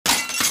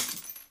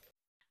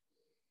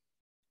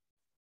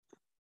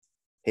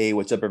Hey,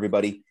 what's up,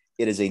 everybody?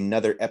 It is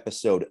another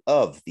episode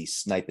of the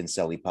Snipe and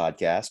Sully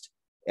podcast,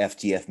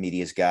 FTF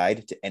Media's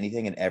guide to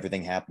anything and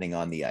everything happening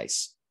on the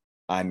ice.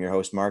 I'm your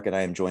host, Mark, and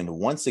I am joined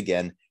once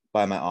again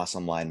by my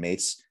awesome line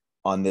mates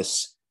on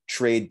this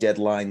trade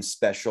deadline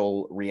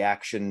special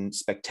reaction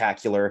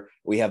spectacular.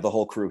 We have the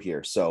whole crew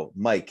here. So,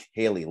 Mike,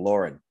 Haley,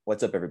 Lauren,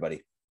 what's up,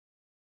 everybody?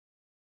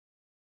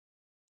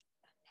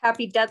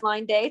 Happy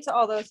deadline day to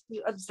all those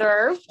who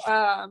observe.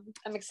 I'm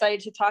excited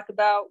to talk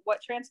about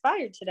what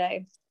transpired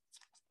today.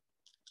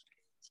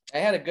 I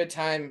had a good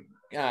time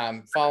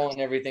following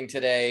everything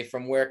today,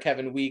 from where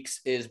Kevin Weeks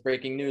is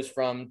breaking news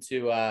from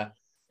to,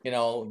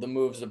 the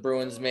moves the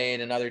Bruins made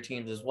and other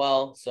teams as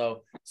well.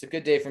 So it's a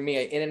good day for me.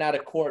 In and out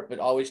of court, but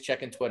always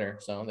checking Twitter.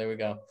 So there we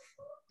go.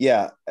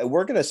 Yeah,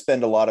 we're going to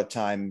spend a lot of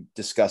time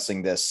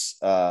discussing this.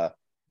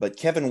 But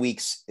Kevin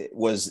Weeks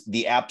was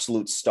the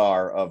absolute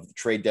star of the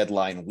trade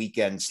deadline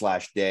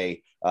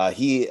weekend/day.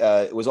 He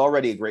was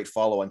already a great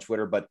follow on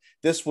Twitter, but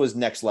this was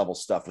next level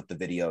stuff with the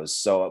videos.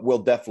 So we'll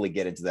definitely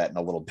get into that in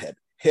a little bit.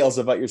 Hales,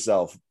 about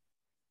yourself?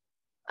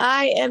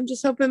 I am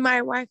just hoping my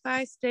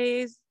Wi-Fi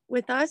stays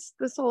with us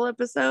this whole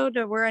episode.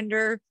 We're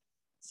under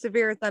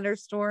severe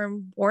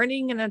thunderstorm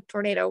warning and a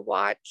tornado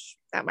watch.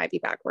 That might be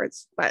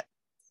backwards, but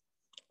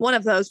one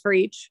of those for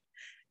each.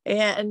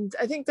 And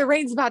I think the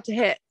rain's about to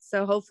hit,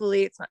 so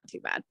hopefully it's not too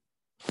bad.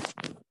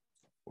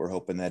 We're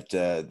hoping that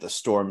the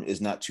storm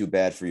is not too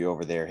bad for you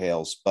over there,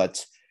 Hales.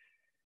 But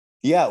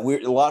yeah, a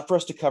lot for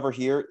us to cover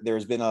here.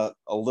 There's been a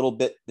little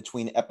bit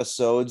between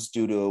episodes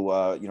due to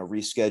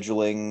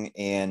rescheduling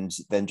and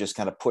then just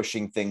kind of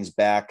pushing things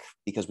back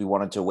because we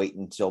wanted to wait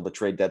until the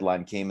trade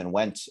deadline came and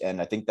went.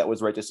 And I think that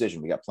was the right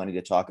decision. We got plenty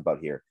to talk about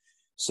here.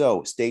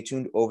 So stay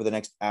tuned over the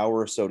next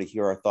hour or so to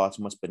hear our thoughts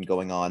on what's been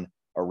going on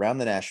around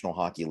the National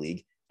Hockey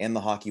League and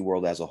the hockey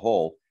world as a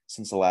whole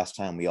since the last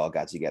time we all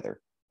got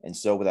together. And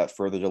so without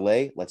further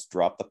delay, let's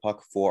drop the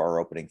puck for our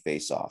opening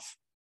face-off.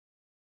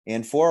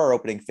 And for our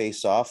opening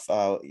face-off,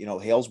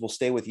 Hales, will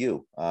stay with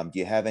you. Do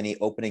you have any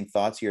opening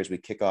thoughts here as we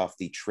kick off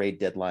the trade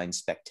deadline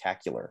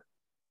spectacular?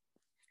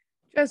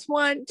 Just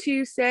want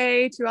to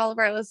say to all of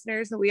our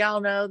listeners that we all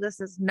know this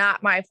is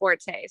not my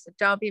forte, so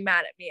don't be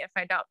mad at me if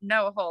I don't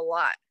know a whole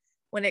lot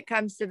when it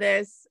comes to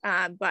this.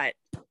 But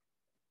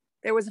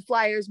there was a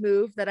Flyers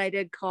move that I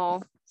did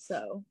call,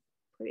 so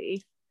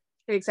pretty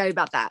excited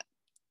about that.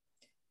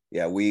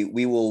 Yeah, we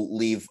will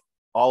leave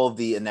all of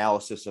the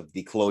analysis of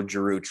the Claude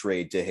Giroux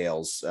trade to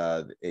Hales,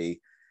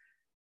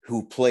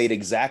 who played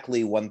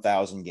exactly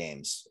 1,000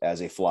 games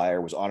as a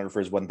Flyer, was honored for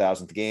his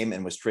 1,000th game,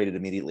 and was traded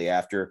immediately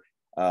after.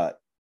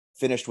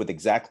 Finished with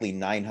exactly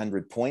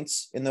 900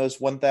 points in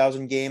those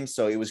 1,000 games,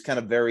 so it was kind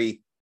of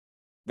very,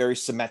 very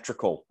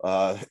symmetrical,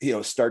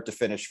 start to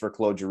finish for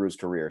Claude Giroux's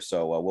career.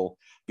 So we'll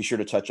be sure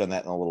to touch on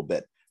that in a little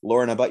bit.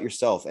 Lauren, about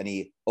yourself,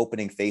 any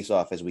opening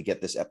face-off as we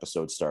get this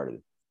episode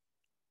started?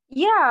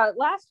 Yeah,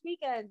 last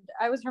weekend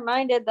I was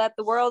reminded that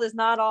the world is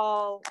not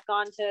all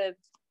gone to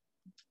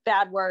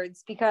bad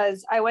words,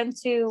 because I went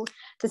to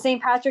the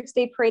St. Patrick's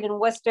Day parade in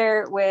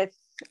Worcester with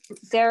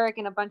Derek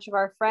and a bunch of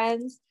our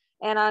friends,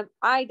 and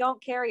I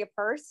don't carry a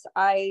purse.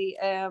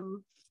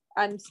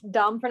 I'm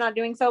dumb for not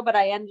doing so, but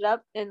I ended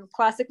up in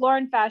classic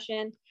Lauren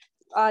fashion,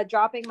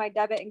 dropping my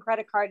debit and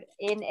credit card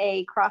in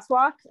a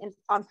crosswalk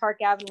on Park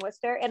Ave in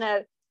Worcester, and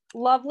a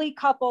lovely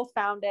couple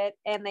found it,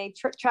 and they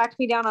tracked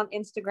me down on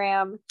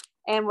Instagram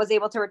and was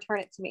able to return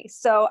it to me.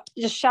 So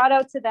just shout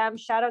out to them,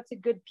 shout out to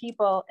good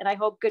people, and I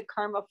hope good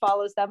karma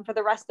follows them for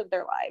the rest of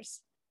their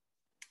lives.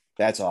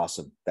 That's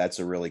awesome. That's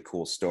a really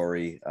cool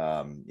story.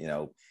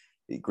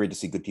 Great to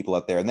see good people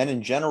out there. And then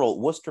in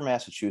general, Worcester,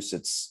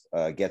 Massachusetts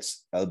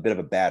gets a bit of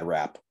a bad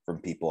rap from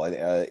people.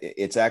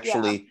 It's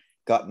actually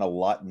gotten a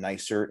lot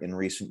nicer in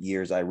recent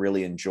years. I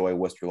really enjoy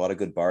Worcester. A lot of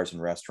good bars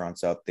and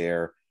restaurants out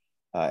there.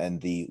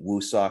 And the Woo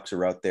Sox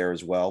are out there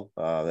as well.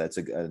 That's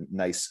a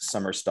nice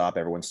summer stop.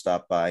 Everyone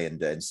stop by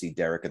and see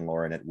Derek and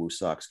Lauren at Woo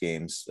Sox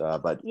games.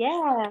 But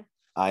yeah,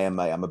 I'm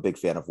a big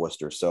fan of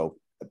Worcester. So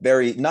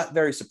not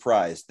very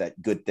surprised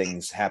that good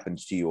things happened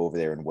to you over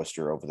there in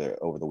Worcester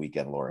over the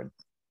weekend, Lauren.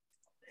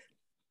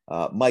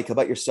 Mike, how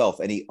about yourself?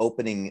 Any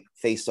opening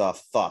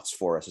face-off thoughts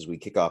for us as we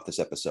kick off this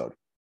episode?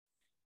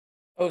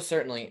 Oh,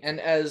 certainly. And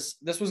as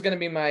this was going to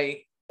be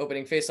my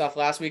opening face-off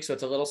last week, so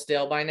it's a little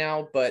stale by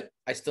now, but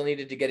I still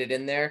needed to get it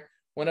in there.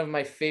 One of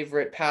my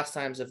favorite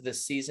pastimes of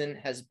this season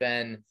has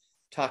been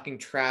talking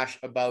trash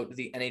about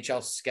the NHL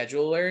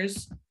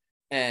schedulers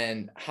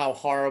and how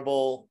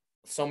horrible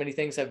so many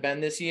things have been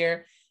this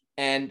year.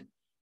 And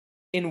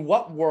in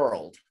what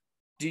world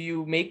do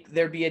you make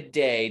there be a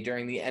day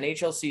during the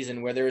NHL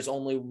season where there is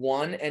only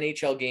one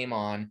NHL game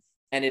on,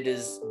 and it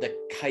is the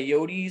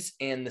Coyotes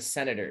and the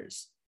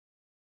Senators?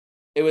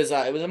 It was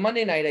a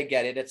Monday night. I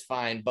get it. It's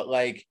fine. But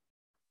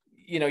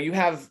you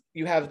have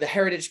the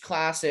Heritage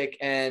Classic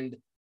and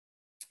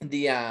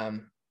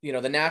the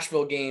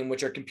Nashville game,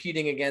 which are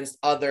competing against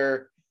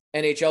other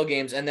NHL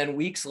games. And then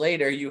weeks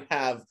later, you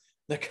have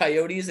the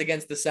Coyotes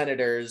against the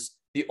Senators,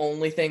 the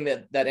only thing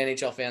that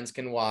NHL fans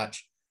can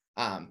watch.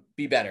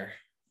 Be better.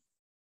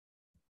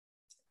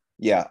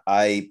 Yeah,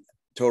 I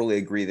Totally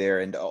agree there.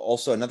 And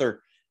also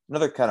another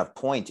kind of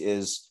point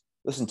is,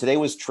 listen, today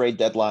was trade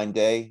deadline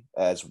day,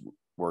 as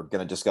we're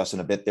going to discuss in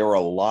a bit. There were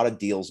a lot of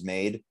deals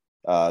made,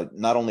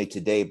 not only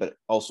today, but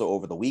also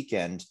over the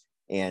weekend.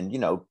 And,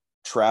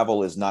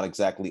 travel is not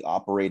exactly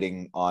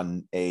operating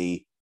on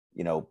a,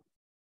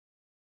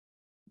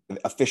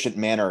 efficient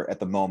manner at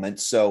the moment.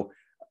 So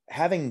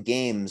having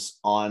games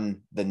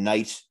on the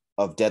night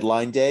of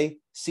deadline day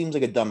seems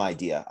like a dumb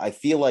idea. I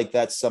feel like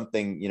that's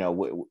something,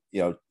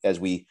 as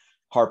we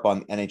harp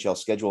on NHL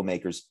schedule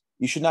makers,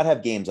 you should not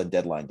have games on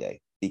deadline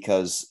day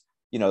because,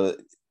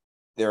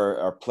 there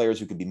are players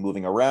who could be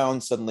moving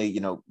around. Suddenly,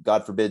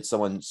 God forbid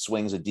someone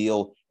swings a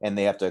deal and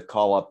they have to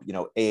call up,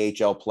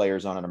 AHL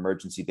players on an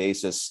emergency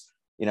basis.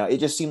 It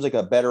just seems like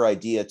a better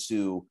idea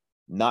to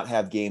not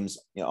have games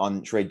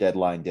on trade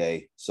deadline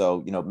day.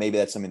 So, maybe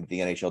that's something that the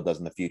NHL does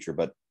in the future.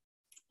 But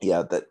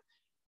yeah, that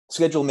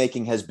schedule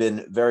making has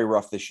been very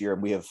rough this year,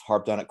 and we have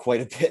harped on it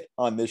quite a bit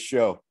on this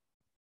show.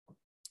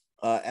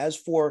 As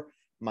for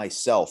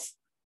myself,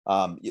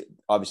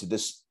 obviously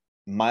this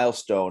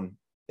milestone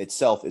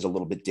itself is a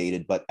little bit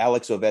dated, but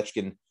Alex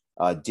Ovechkin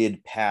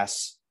did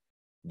pass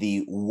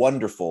the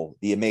wonderful,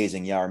 the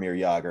amazing Jaromir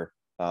Jagr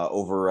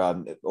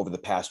over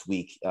the past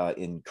week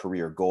in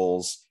career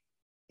goals.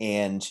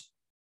 And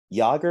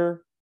Jagr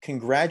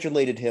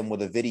congratulated him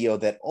with a video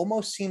that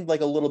almost seemed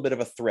like a little bit of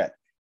a threat.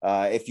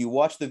 If you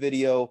watch the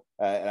video,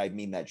 and I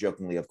mean that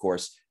jokingly, of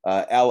course,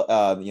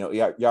 Jaromir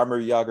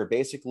Jagr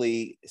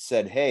basically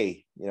said,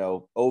 "Hey,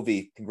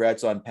 Ovi,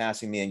 congrats on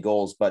passing me in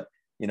goals, but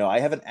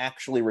I haven't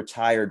actually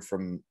retired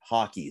from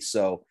hockey."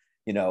 So,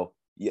 Jaromir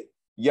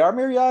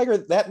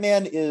Jagr, that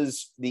man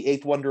is the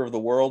eighth wonder of the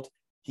world.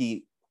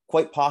 He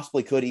quite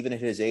possibly could, even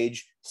at his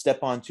age,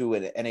 step onto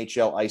an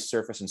NHL ice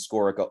surface and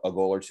score a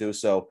goal or two.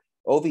 So,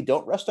 Ovi,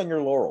 don't rest on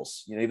your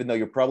laurels. Even though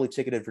you're probably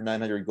ticketed for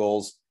 900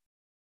 goals,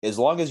 as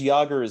long as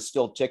Jagr is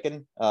still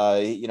ticking,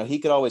 he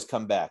could always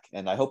come back,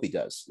 and I hope he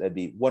does. That'd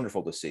be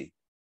wonderful to see.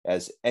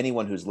 As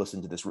anyone who's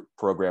listened to this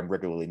program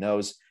regularly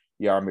knows,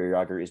 Jaromir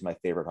Jagr is my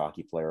favorite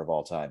hockey player of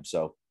all time.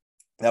 So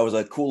that was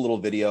a cool little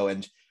video.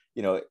 And,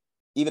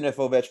 even if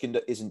Ovechkin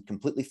isn't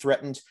completely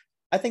threatened,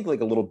 I think like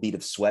a little bead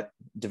of sweat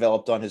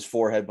developed on his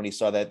forehead when he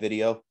saw that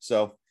video.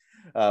 So,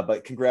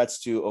 but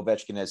congrats to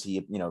Ovechkin as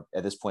he,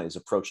 at this point is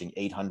approaching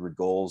 800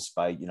 goals.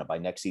 By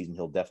next season,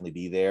 he'll definitely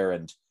be there.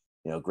 And,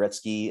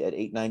 Gretzky at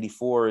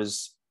 894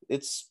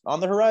 it's on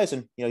the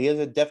horizon.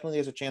 He definitely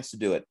has a chance to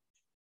do it.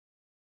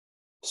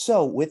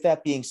 So with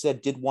that being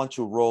said, did want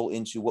to roll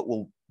into what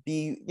will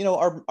be,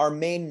 our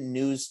main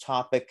news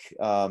topic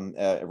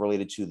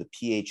related to the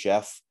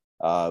PHF.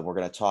 We're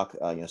going to talk,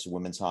 some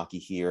women's hockey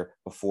here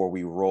before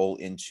we roll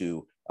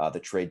into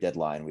the trade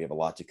deadline. We have a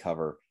lot to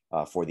cover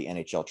for the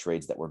NHL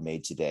trades that were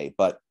made today.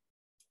 But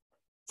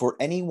for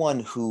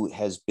anyone who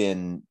has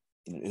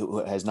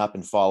not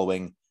been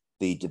following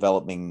the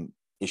developing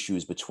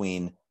issues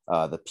between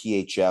the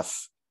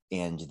PHF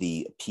and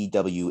the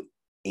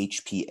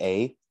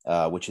PWHPA,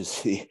 which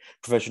is the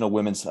Professional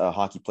Women's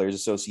Hockey Players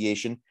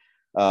Association.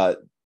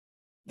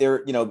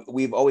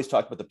 We've always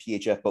talked about the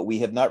PHF, but we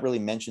have not really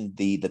mentioned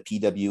the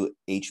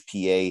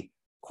PWHPA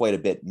quite a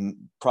bit,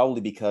 probably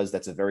because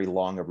that's a very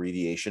long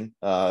abbreviation.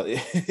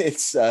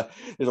 There's a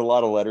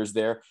lot of letters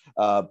there,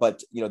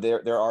 but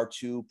there are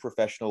two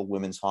professional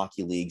women's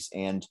hockey leagues,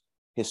 and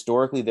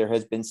historically there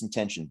has been some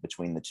tension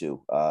between the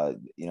two.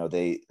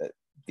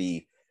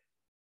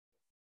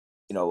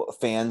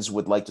 Fans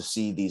would like to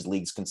see these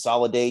leagues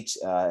consolidate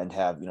and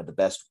have the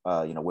best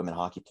women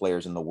hockey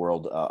players in the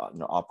world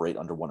operate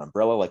under one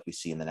umbrella, like we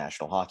see in the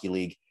National Hockey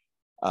League.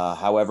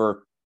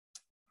 However,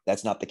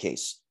 that's not the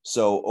case.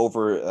 So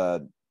over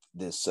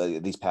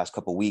these past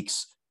couple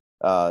weeks,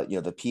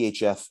 the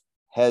PHF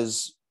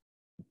has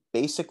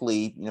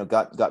basically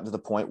gotten to the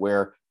point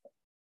where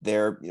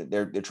they're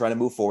trying to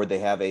move forward. They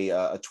have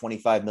a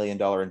 $25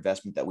 million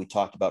investment that we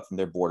talked about from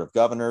their board of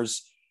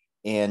governors.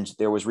 And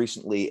there was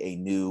recently a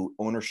new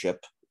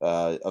ownership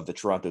of the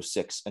Toronto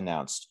Six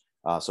announced.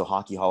 So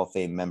Hockey Hall of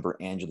Fame member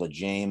Angela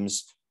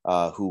James,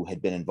 who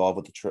had been involved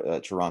with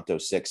the Toronto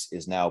Six,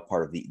 is now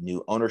part of the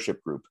new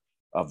ownership group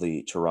of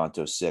the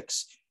Toronto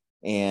Six.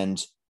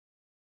 And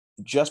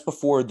just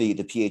before the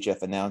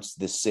PHF announced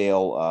this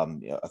sale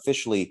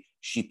officially,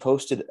 she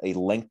posted a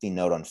lengthy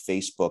note on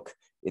Facebook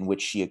in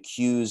which she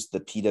accused the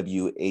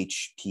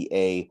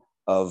PWHPA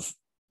of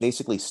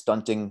basically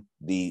stunting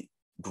the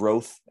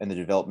growth and the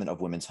development of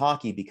women's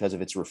hockey because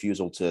of its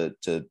refusal to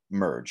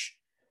merge.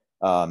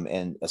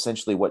 And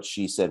essentially what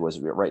she said was,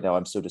 right now,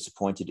 I'm so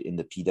disappointed in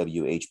the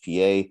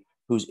PWHPA.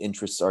 Whose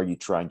interests are you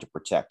trying to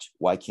protect?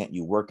 Why can't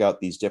you work out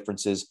these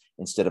differences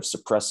instead of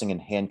suppressing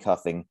and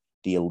handcuffing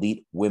the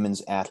elite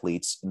women's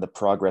athletes in the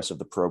progress of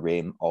the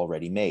program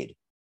already made?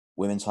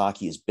 Women's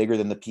hockey is bigger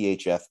than the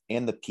PHF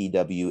and the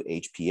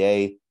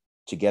PWHPA.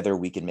 Together,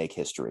 we can make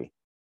history.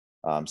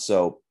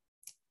 So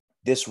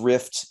this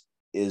rift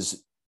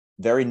is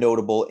very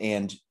notable,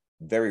 and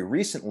very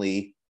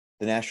recently,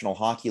 the National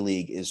Hockey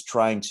League is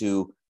trying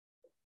to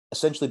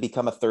essentially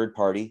become a third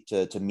party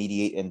to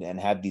mediate and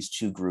have these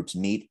two groups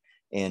meet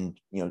and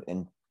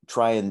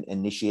try and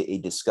initiate a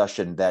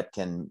discussion that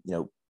can,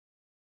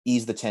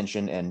 ease the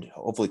tension and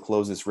hopefully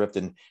close this rift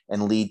and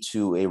lead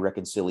to a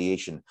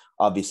reconciliation.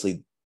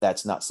 Obviously,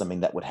 that's not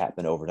something that would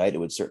happen overnight. It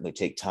would certainly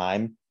take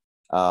time.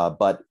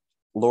 But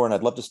Lauren,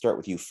 I'd love to start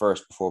with you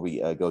first before we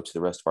go to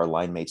the rest of our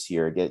line mates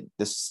here. Again,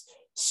 this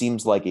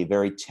seems like a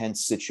very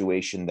tense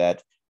situation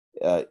that,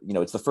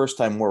 it's the first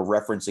time we're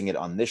referencing it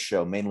on this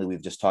show. Mainly,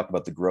 we've just talked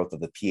about the growth of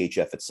the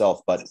PHF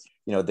itself, but,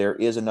 there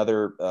is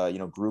another,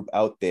 group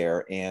out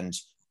there, and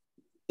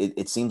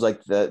it seems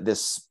like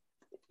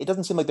it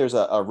doesn't seem like there's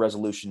a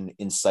resolution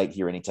in sight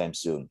here anytime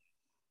soon.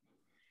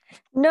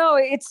 No,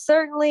 it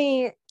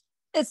certainly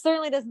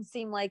doesn't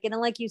seem like it. And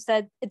like you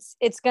said,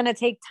 it's going to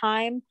take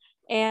time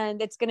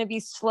and it's going to be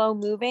slow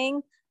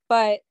moving.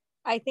 But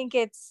I think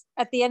it's,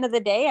 at the end of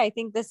the day, I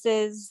think this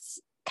is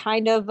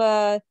kind of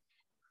a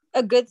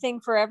good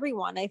thing for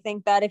everyone. I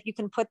think that if you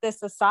can put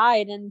this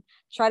aside and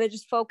try to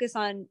just focus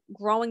on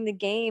growing the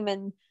game,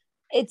 and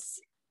it's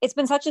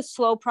been such a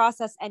slow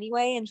process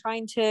anyway, and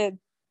trying to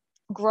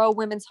grow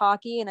women's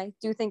hockey. And I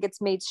do think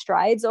it's made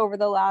strides over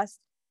the last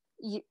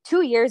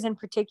 2 years in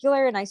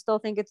particular. And I still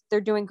think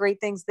they're doing great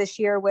things this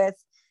year with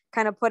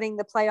kind of putting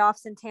the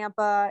playoffs in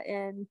Tampa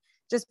and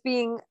just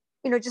being,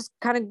 just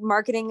kind of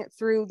marketing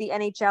through the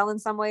NHL in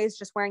some ways,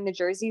 just wearing the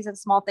jerseys and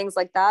small things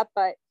like that.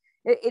 But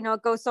it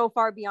goes so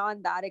far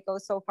beyond that. It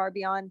goes so far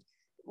beyond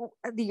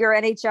your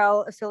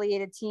NHL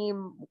affiliated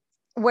team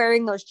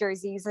wearing those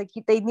jerseys. Like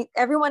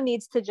everyone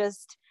needs to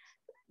just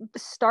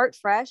start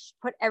fresh,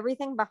 put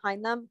everything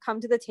behind them,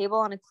 come to the table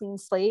on a clean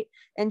slate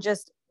and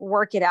just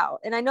work it out.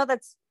 And I know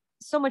that's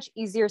so much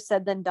easier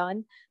said than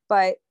done,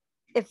 but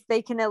if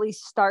they can at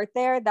least start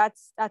there,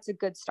 that's a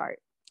good start.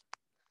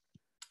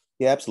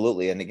 Yeah,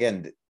 absolutely. And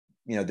again,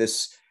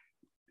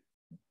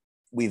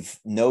 we've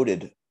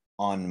noted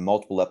on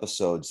multiple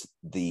episodes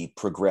the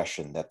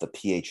progression that the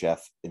PHF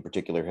in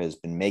particular has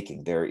been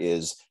making.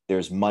 There's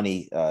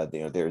money,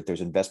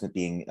 there's investment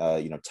being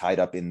tied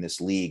up in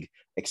this league.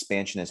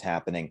 Expansion is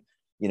happening.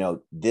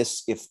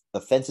 If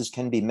the fences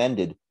can be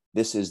mended,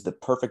 this is the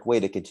perfect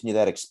way to continue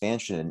that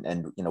expansion.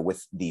 And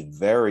with the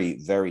very,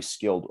 very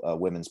skilled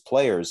women's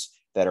players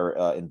that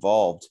are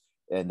involved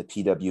in the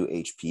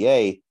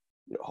PWHPA,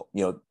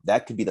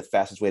 that could be the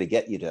fastest way to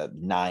get you to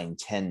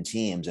 9-10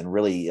 teams and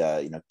really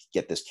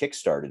get this kick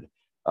started,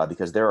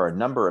 because there are a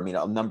number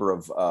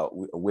of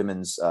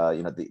women's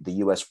the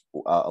U.S.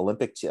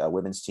 Olympic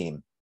women's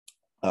team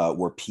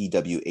were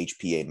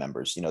PWHPA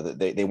members.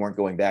 They weren't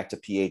going back to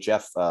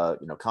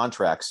PHF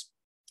contracts.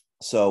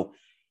 So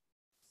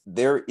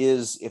there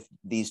is, if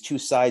these two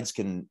sides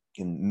can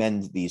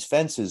mend these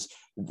fences,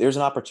 there's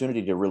an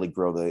opportunity to really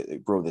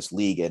grow this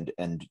league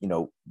and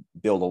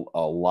build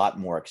a lot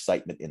more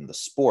excitement in the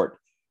sport.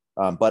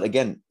 But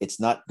again, it's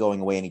not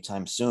going away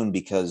anytime soon,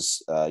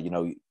 because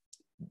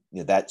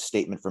that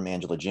statement from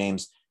Angela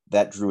James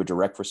that drew a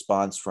direct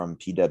response from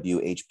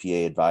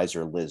PWHPA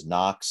advisor Liz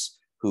Knox,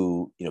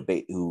 who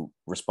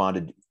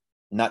responded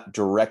not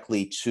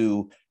directly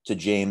to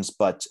James,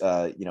 but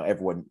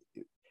everyone,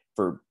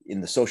 for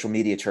in the social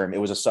media term,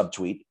 it was a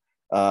subtweet,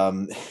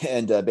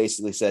 and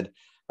basically said,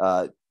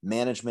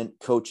 management,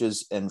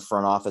 coaches, and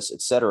front office,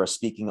 etc.,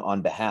 speaking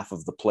on behalf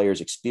of the players'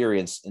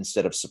 experience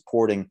instead of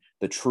supporting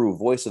the true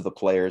voice of the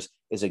players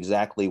is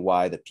exactly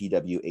why the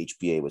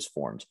PWHPA was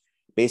formed.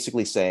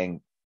 Basically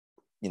saying,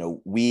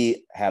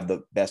 we have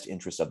the best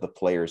interests of the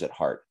players at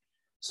heart.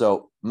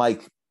 So,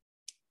 Mike,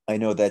 I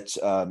know that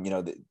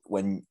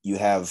when you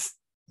have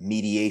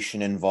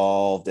mediation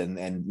involved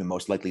and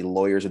most likely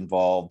lawyers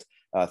involved,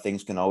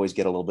 things can always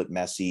get a little bit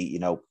messy.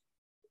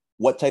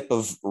 What type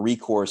of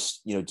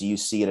recourse, do you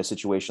see in a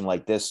situation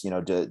like this? Do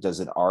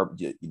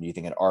you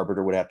think an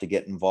arbiter would have to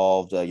get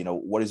involved?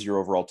 What is your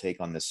overall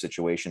take on this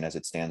situation as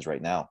it stands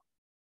right now?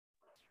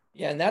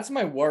 Yeah, and that's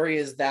my worry,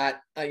 is that,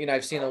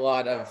 I've seen a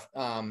lot of,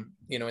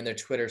 in their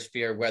Twitter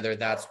sphere, whether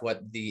that's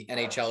what the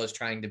NHL is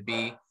trying to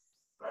be.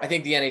 I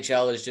think the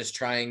NHL is just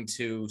trying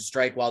to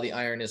strike while the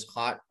iron is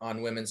hot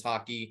on women's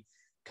hockey,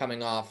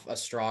 coming off a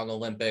strong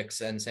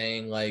Olympics and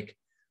saying, like,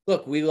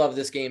 look, we love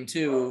this game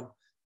too.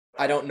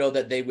 I don't know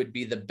that they would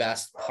be the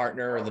best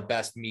partner or the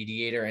best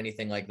mediator or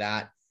anything like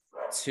that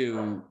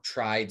to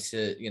try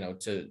to,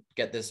 to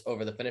get this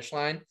over the finish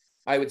line.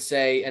 I would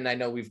say, and I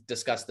know we've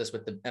discussed this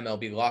with the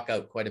MLB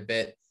lockout quite a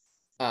bit,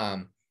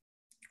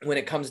 when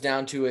it comes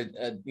down to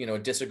a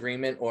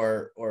disagreement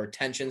or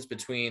tensions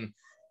between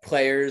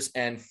players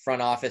and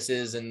front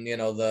offices and,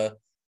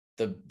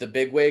 the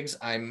bigwigs,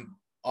 I'm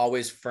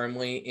always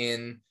firmly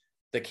in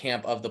the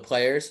camp of the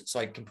players. So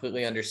I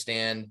completely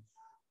understand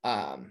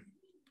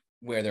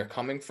where they're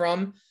coming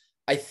from.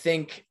 I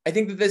think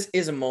that this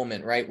is a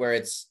moment, right, where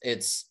it's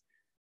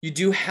you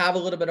do have a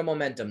little bit of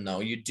momentum, though.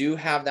 You do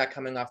have that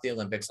coming off the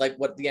Olympics, like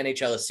what the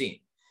NHL is seeing,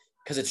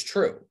 because it's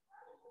true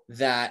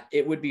that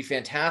it would be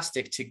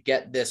fantastic to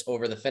get this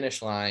over the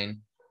finish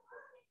line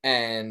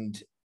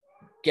and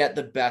get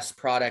the best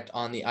product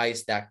on the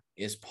ice that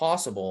is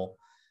possible.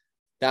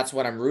 That's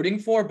what I'm rooting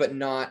for, but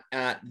not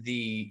at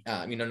the,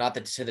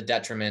 to the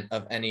detriment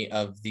of any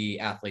of the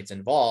athletes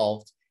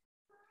involved.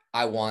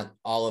 I want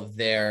all of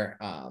their,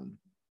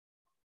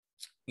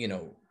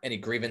 any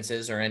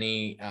grievances or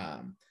any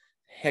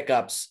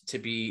hiccups to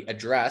be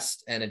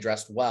addressed and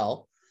addressed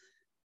well.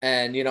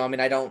 And,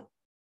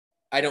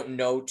 I don't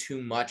know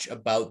too much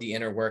about the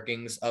inner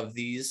workings of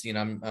these.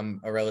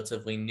 I'm a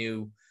relatively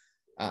new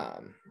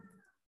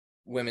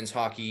women's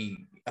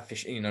hockey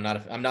official.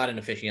 I'm not an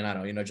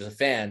aficionado. Just a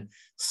fan.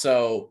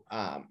 So,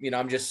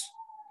 I'm just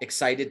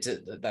excited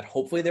that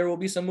hopefully there will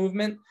be some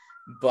movement,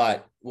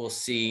 but we'll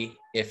see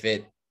if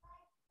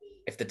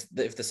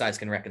the sides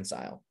can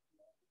reconcile.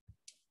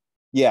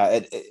 Yeah,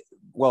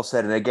 well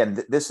said. And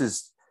again, this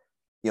is,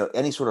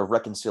 any sort of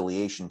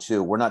reconciliation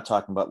too. We're not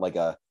talking about like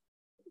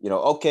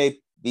okay,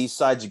 these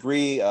sides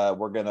agree,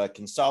 we're going to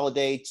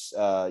consolidate,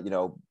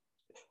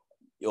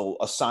 you'll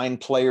assign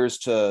players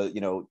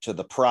to, to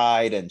the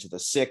Pride and to the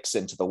Six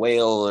and to the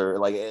Whale, or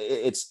like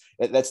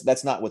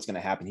that's not what's going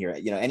to happen here.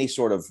 Any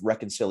sort of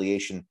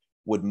reconciliation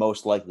would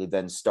most likely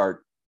then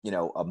start,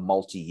 a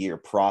multi-year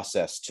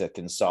process to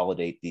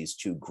consolidate these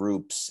two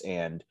groups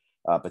and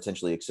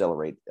potentially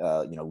accelerate,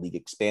 league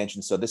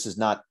expansion. So this is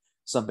not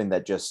something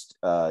that just,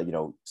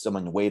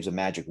 someone waves a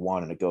magic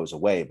wand and it goes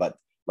away. But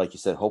like you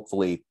said,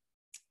 hopefully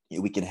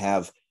we can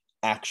have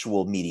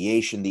actual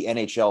mediation. The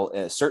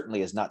NHL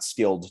certainly is not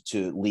skilled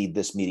to lead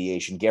this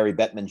mediation. Gary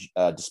Bettman,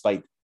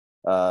 despite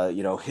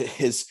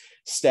his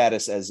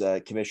status as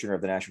commissioner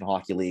of the National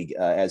Hockey League,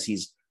 as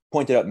he's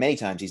pointed out many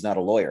times, he's not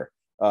a lawyer.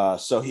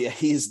 So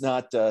he's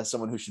not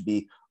someone who should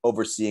be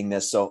overseeing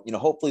this. So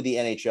hopefully the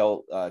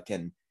NHL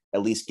can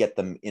at least get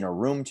them in a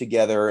room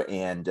together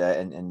and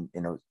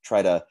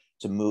try to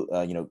move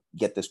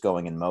get this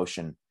going in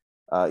motion.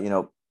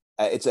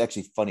 It's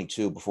actually funny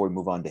too, before we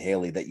move on to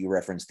Haley, that you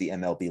referenced the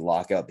MLB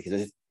lockout,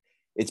 because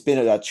it's been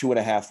about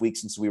 2.5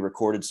 weeks since we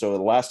recorded. So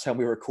the last time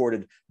we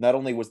recorded, not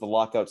only was the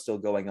lockout still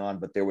going on,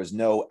 but there was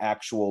no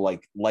actual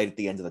light at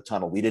the end of the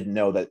tunnel. We didn't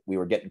know that we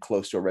were getting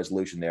close to a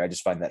resolution there. I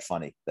just find that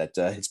funny that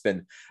it's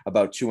been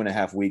about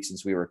 2.5 weeks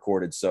since we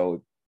recorded.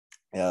 So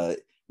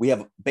we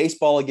have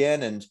baseball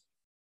again, and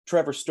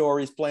Trevor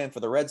Story's playing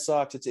for the Red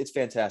Sox. It's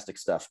fantastic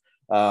stuff.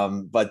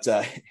 But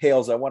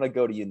Hales, I want to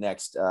go to you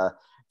next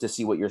to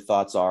see what your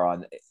thoughts are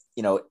on,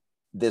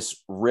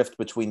 this rift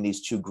between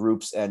these two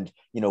groups, and,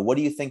 what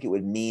do you think it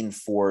would mean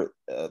for,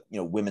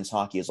 women's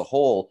hockey as a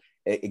whole?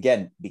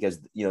 Again, because,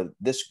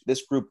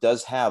 this group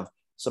does have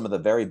some of the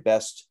very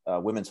best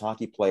women's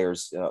hockey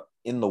players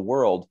in the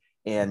world,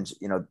 and,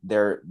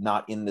 they're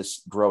not in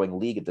this growing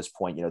league at this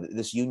point.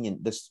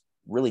 This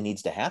really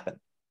needs to happen.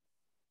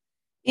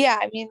 Yeah,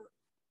 I mean,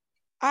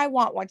 I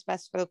want what's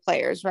best for the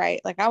players, right?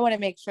 Like, I want to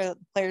make sure that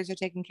the players are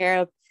taken care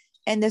of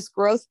and this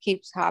growth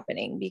keeps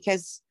happening,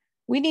 because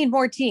we need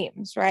more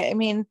teams, right? I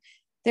mean,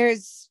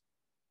 there's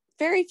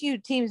very few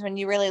teams when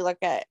you really look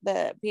at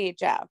the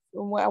PHF.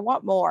 I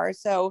want more.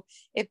 So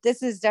if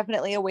this is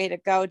definitely a way to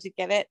go to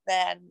get it,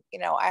 then,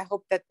 I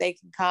hope that they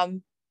can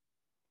come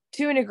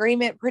to an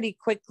agreement pretty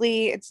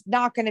quickly. It's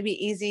not going to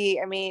be easy.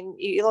 I mean,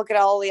 you look at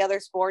all the other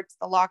sports,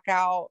 the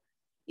lockout,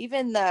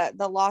 even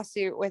the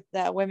lawsuit with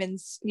the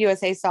women's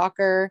USA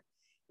Soccer,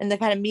 and the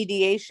kind of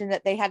mediation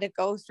that they had to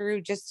go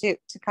through just to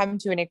come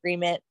to an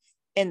agreement.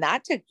 And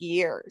that took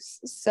years.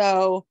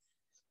 So,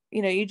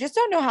 you just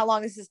don't know how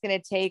long this is going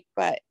to take.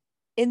 But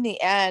in the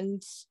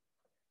end,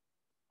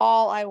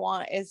 all I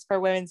want is for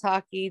women's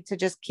hockey to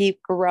just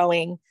keep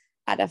growing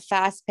at a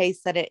fast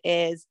pace that it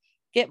is,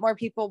 get more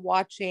people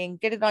watching,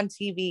 get it on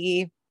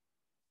TV.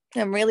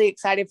 I'm really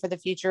excited for the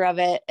future of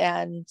it.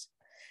 And,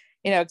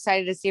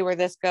 excited to see where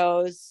this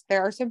goes.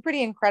 There are some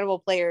pretty incredible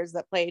players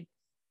that played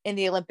in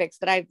the Olympics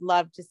that I'd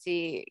love to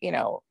see,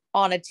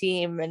 on a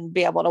team and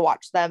be able to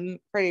watch them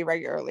pretty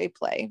regularly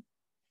play.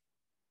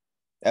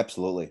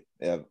 Absolutely.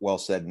 Well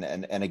said.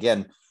 And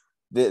again,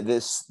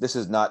 this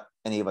is not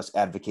any of us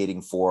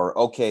advocating for,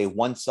 okay,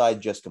 one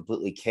side just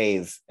completely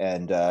cave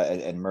and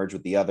merge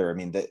with the other. I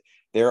mean,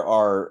 there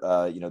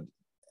are,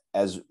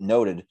 as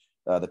noted,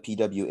 the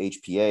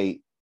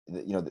PWHPA,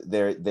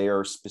 they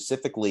are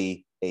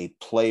specifically a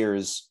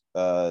players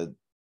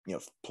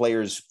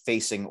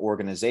facing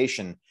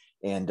organization,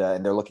 and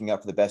they're looking out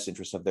for the best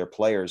interests of their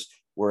players.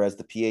 Whereas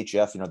the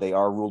PHF, they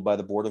are ruled by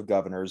the Board of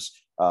Governors.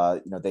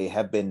 They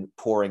have been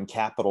pouring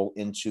capital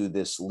into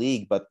this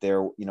league, but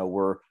there,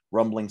 were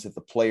rumblings that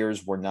the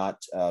players were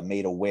not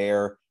made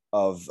aware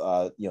of,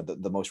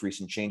 the most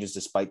recent changes,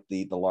 despite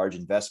the large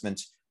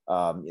investment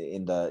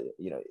in the,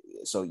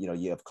 so,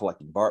 you have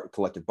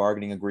collective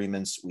bargaining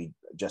agreements. We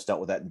just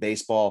dealt with that in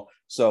baseball.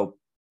 So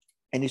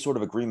any sort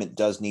of agreement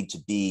does need to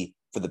be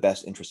for the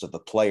best interest of the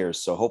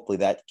players. So hopefully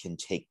that can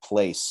take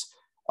place.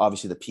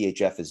 Obviously, the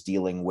PHF is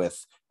dealing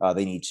with,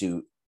 they need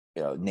to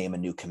name a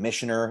new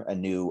commissioner, a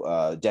new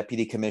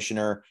deputy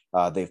commissioner.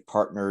 They've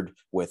partnered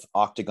with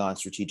Octagon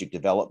Strategic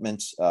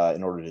Development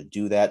in order to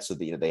do that. So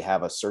they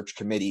have a search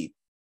committee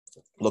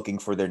looking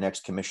for their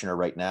next commissioner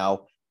right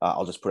now.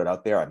 I'll just put it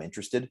out there. I'm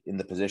interested in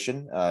the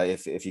position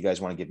if you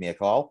guys want to give me a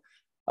call.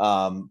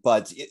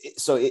 But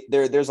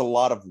there's a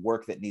lot of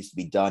work that needs to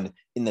be done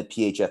in the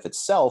PHF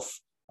itself,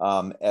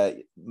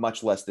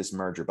 much less this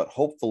merger. But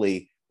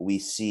hopefully we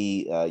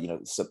see,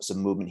 some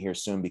movement here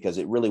soon, because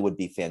it really would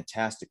be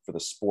fantastic for the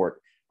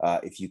sport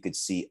if you could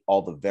see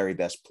all the very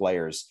best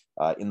players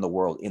in the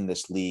world in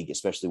this league,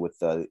 especially with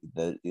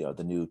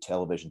the new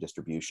television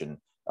distribution,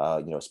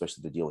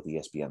 especially the deal with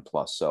ESPN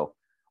Plus. So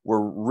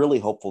we're really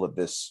hopeful that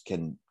this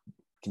can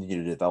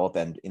continue to develop.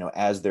 And,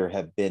 as there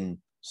have been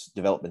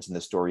developments in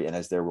this story, and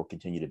as there will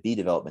continue to be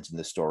developments in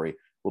this story,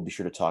 we'll be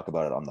sure to talk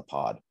about it on the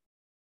pod.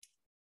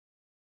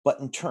 But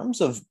in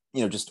terms of,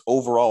 just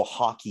overall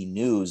hockey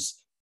news,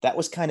 that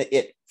was kind of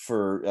it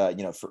for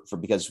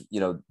because,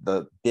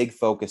 the big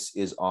focus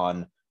is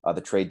on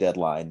the trade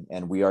deadline.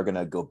 And we are going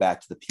to go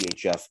back to the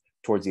PHF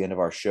towards the end of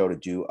our show to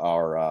do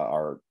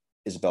our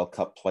Isabel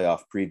Cup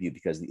playoff preview,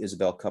 because the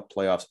Isabel Cup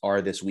playoffs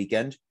are this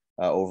weekend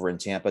over in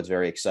Tampa. It's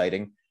very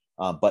exciting.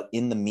 But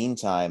in the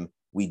meantime,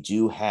 we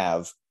do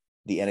have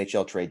the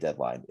NHL trade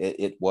deadline.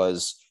 It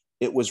was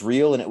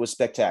real, and it was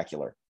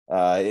spectacular.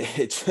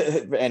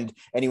 And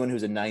anyone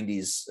who's a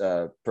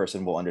 90s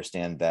person will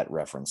understand that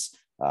reference.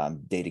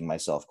 Dating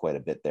myself quite a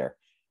bit there,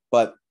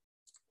 but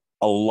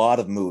a lot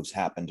of moves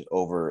happened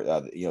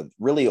over,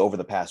 really over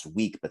the past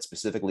week, but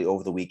specifically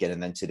over the weekend.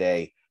 And then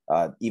today,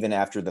 even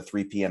after the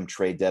 3 p.m.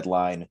 trade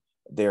deadline,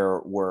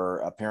 there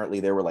were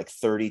like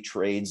 30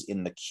 trades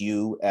in the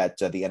queue at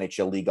the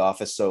NHL league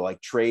office. So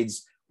like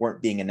trades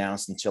weren't being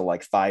announced until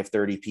like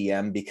 5:30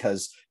 p.m.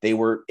 because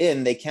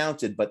they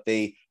counted, but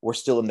they were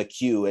still in the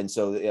queue. And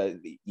so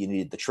you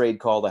needed the trade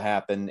call to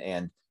happen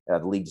and the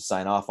league to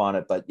sign off on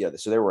it. But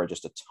so there were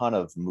just a ton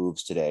of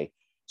moves today.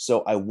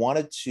 So I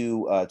wanted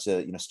to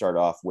start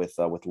off with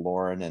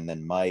Lauren and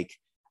then Mike.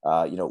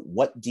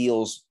 What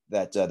deals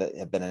that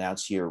have been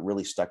announced here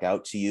really stuck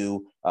out to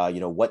you?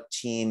 What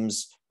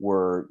teams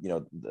were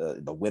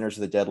the winners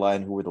of the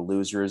deadline? Who were the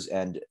losers?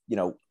 And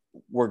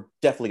we're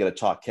definitely going to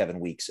talk Kevin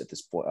Weeks at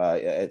this point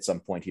at some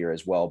point here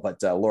as well.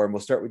 But Lauren,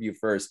 we'll start with you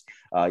first.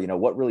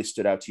 What really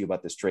stood out to you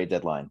about this trade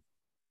deadline?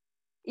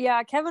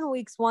 Yeah, Kevin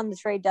Weeks won the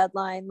trade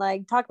deadline.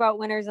 Like, talk about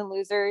winners and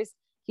losers.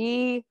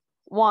 He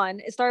won.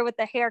 It started with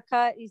the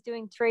haircut. He's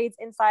doing trades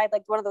inside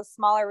like one of those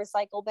smaller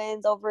recycle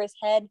bins over his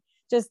head.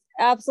 Just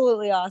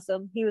absolutely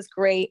awesome. He was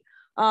great.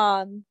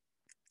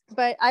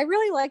 But I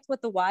really liked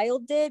what the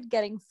Wild did,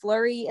 getting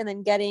Fleury and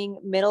then getting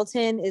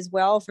Middleton as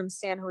well from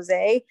San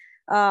Jose.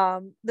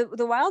 The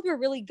Wild were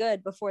really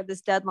good before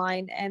this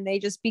deadline, and they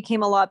just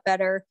became a lot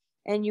better.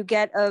 And you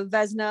get a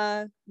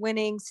Vezina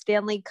winning,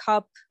 Stanley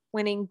Cup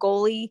winning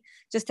goalie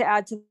just to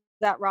add to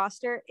that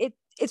roster.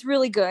 It's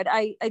really good.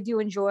 I do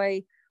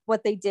enjoy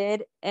what they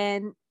did.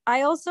 And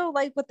I also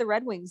like what the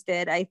Red Wings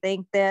did. I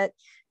think that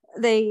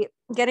they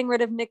getting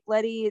rid of Nick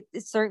Leddy,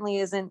 it certainly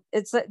isn't,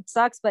 it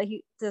sucks, but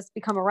he just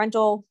become a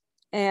rental.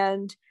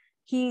 And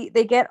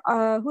they get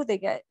who they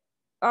get?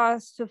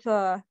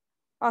 Oscar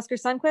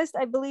Sundqvist,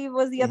 I believe,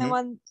 was the other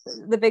one,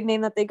 the big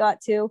name that they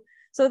got too.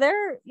 So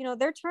they're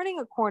turning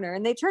a corner,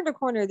 and they turned a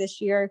corner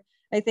this year.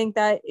 I think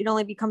that it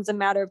only becomes a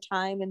matter of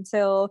time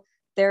until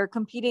they're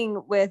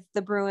competing with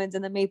the Bruins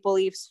and the Maple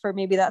Leafs for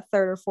maybe that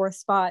third or fourth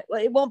spot. Well,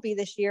 it won't be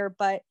this year,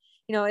 but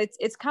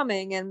it's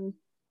coming, and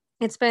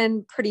it's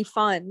been pretty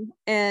fun.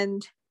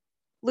 And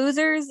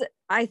losers,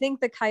 I think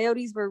the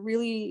Coyotes were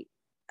really,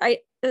 I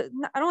don't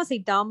want to say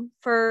dumb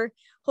for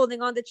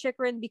holding on to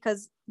Chychrun,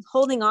 because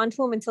holding on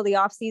to him until the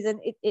offseason,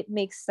 it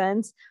makes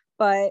sense,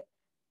 but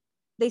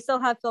they still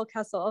have Phil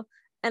Kessel,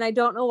 and I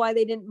don't know why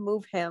they didn't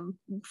move him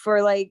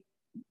for like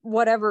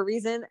whatever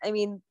reason. I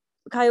mean,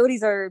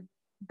 Coyotes are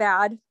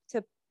bad,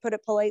 to put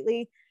it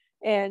politely,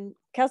 and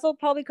Kessel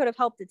probably could have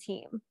helped the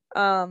team.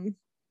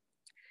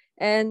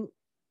 And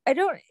I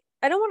don't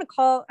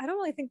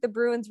really think the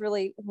Bruins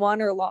really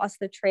won or lost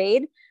the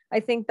trade. I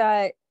think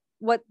that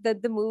what the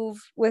move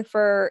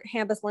for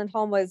Hampus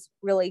Lindholm was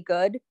really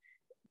good,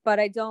 but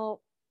I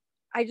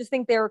just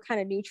think they were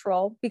kind of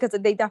neutral, because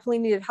they definitely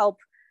needed help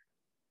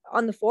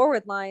on the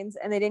forward lines,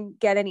 and they didn't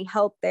get any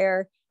help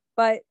there.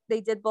 But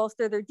they did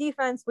bolster their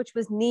defense, which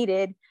was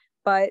needed,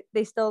 but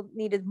they still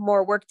needed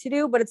more work to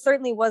do. But it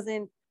certainly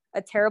wasn't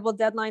a terrible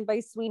deadline by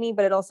Sweeney,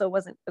 but it also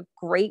wasn't a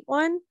great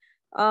one.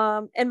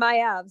 And my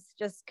Avs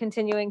just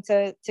continuing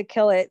to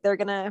kill it. They're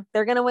gonna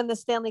win the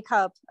Stanley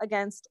Cup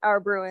against our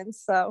Bruins.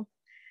 So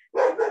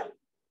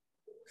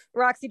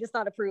Roxy does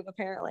not approve,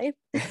 apparently.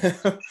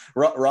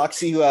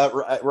 Roxy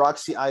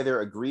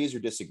either agrees or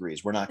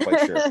disagrees. We're not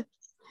quite sure. I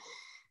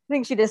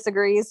think she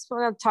disagrees.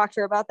 We're gonna talk to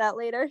her about that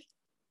later.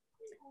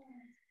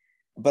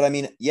 But I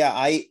mean,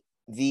 yeah,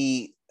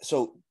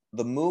 so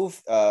the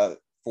move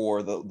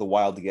for the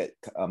Wild to get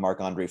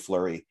Marc-Andre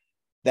Fleury,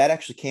 that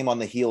actually came on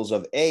the heels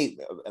of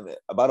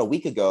about a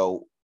week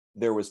ago,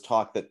 there was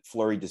talk that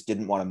Fleury just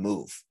didn't want to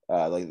move.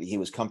 Like he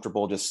was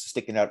comfortable just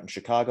sticking out in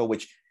Chicago,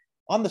 which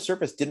on the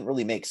surface didn't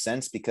really make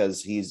sense,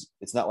 because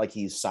it's not like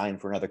he's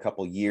signed for another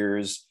couple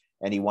years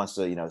and he wants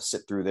to,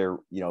 sit through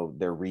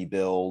their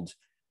rebuild,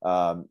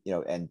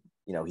 and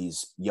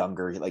he's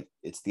younger. Like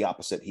it's the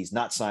opposite. He's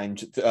not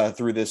signed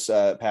through this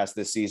past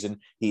this season.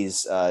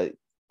 He's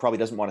probably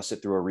doesn't want to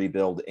sit through a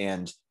rebuild,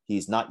 and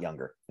he's not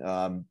younger.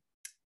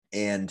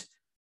 And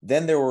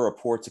Then there were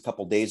reports a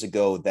couple days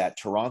ago that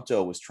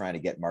Toronto was trying to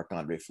get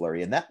Marc-Andre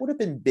Fleury, and that would have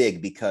been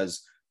big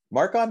because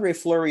Marc-Andre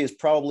Fleury is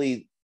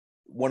probably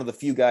one of the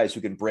few guys who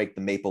can break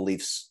the Maple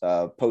Leafs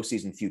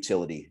postseason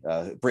futility,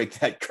 break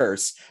that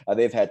curse.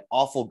 They've had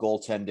awful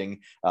goaltending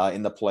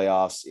in the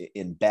playoffs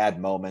in bad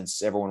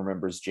moments. Everyone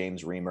remembers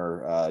James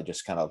Reimer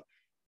just kind of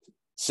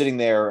sitting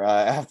there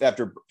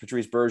after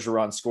Patrice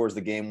Bergeron scores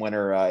the game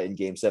winner in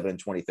Game 7 in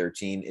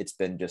 2013. It's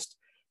been just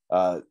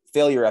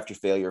failure after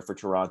failure for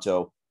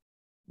Toronto.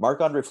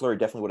 Marc-Andre Fleury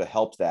definitely would have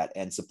helped that.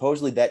 And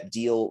supposedly that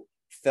deal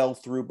fell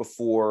through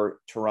before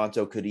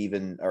Toronto could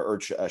even, or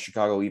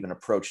Chicago even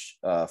approached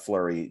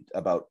Fleury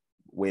about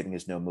waiving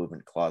his no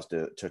movement clause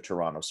to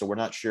Toronto. So we're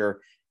not sure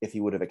if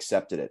he would have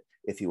accepted it.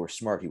 If he were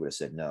smart, he would have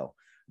said no.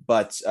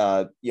 But,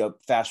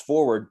 fast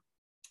forward,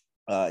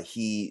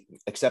 he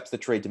accepts the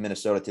trade to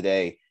Minnesota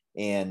today.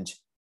 And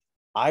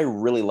I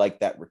really like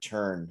that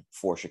return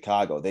for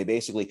Chicago. They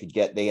basically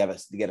get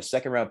a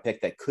second round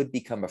pick that could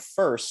become a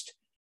first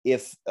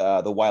if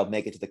the Wild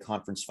make it to the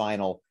conference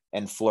final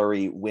and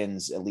Fleury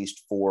wins at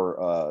least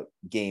 4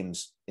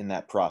 games in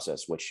that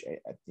process, which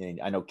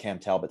I know Cam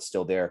Talbot's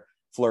still there.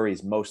 Fleury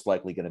is most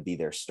likely going to be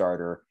their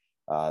starter,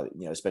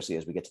 especially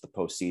as we get to the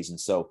postseason.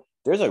 So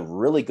there's a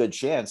really good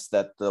chance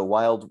that the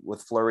Wild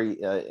with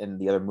Fleury and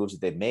the other moves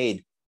that they've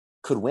made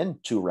could win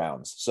 2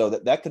 rounds. So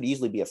that could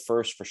easily be a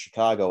first for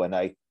Chicago.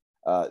 And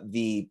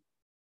the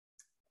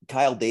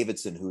Kyle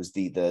Davidson, who's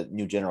the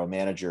new general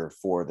manager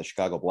for the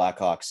Chicago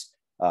Blackhawks,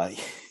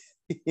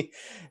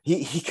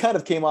 he kind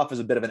of came off as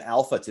a bit of an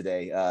alpha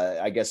today.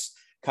 I guess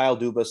Kyle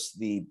Dubas,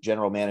 the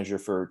general manager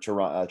for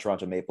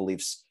Toronto Maple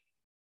Leafs,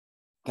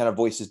 kind of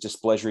voiced his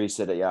displeasure. He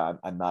said, "Yeah,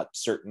 I'm not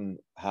certain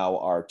how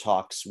our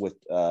talks with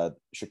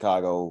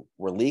Chicago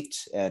were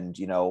leaked, and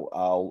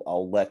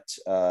I'll let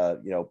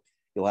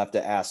you'll have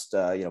to ask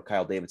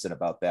Kyle Davidson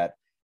about that."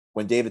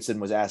 When Davidson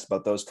was asked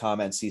about those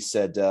comments, he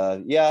said,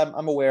 "Yeah,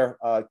 I'm aware.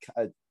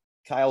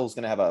 Kyle's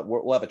going to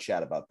we'll have a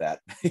chat about that."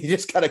 He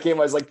just kind of came.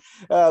 I was like,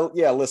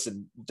 "Yeah,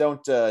 listen,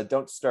 don't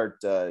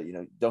start,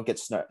 don't get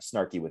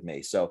snarky with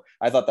me." So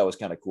I thought that was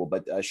kind of cool.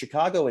 But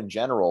Chicago in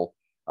general,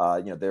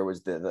 there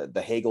was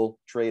the Hagel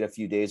trade a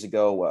few days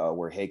ago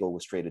where Hagel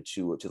was traded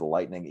to the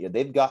Lightning.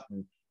 They've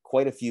gotten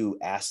quite a few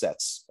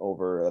assets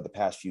over the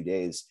past few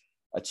days.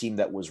 A team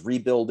that was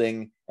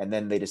rebuilding, and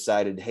then they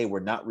decided, hey, we're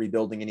not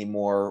rebuilding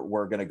anymore.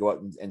 We're going to go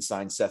out and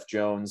sign Seth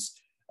Jones.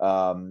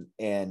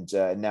 And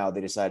now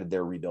they decided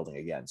they're rebuilding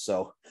again.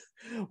 So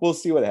we'll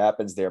see what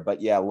happens there.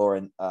 But yeah,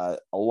 Lauren, a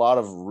lot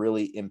of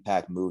really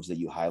impact moves that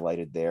you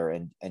highlighted there.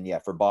 And yeah,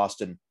 for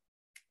Boston,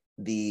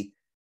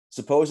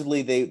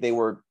 supposedly they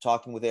were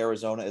talking with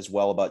Arizona as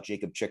well about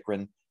Jacob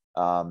Chychrun.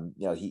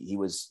 He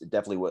was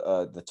definitely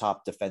the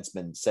top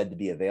defenseman said to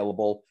be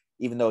available,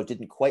 even though it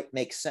didn't quite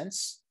make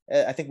sense.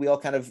 I think we all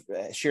kind of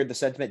shared the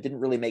sentiment. It didn't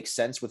really make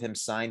sense with him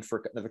signed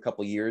for another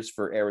couple of years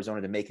for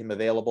Arizona to make him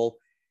available.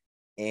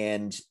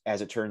 And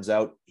as it turns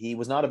out, he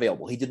was not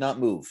available. He did not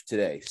move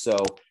today. So,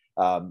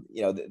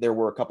 there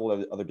were a couple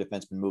of other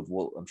defensemen moved.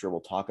 I'm sure we'll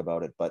talk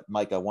about it. But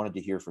Mike, I wanted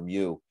to hear from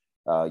you.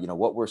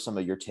 What were some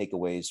of your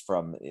takeaways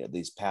from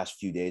these past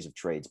few days of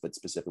trades, but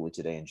specifically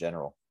today in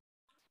general?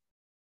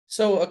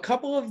 So a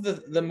couple of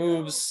the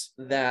moves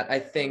that I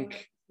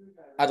think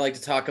I'd like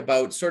to talk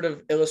about sort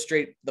of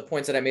illustrate the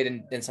points that I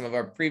made in some of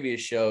our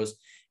previous shows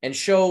and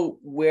show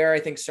where I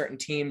think certain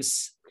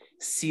teams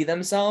see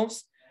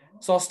themselves.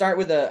 So I'll start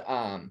with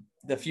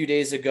the few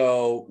days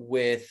ago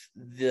with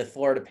the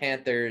Florida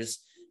Panthers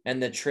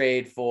and the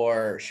trade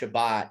for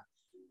Chabot.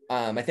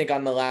 I think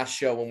on the last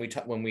show when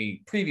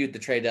we previewed the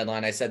trade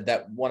deadline, I said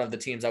that one of the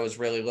teams I was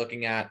really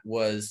looking at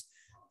was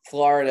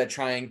Florida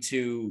trying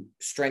to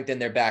strengthen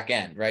their back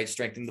end, right?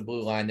 Strengthen the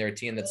blue line. They're a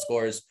team that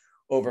scores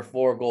over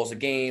 4 goals a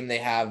game. They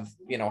have,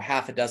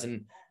 half a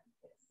dozen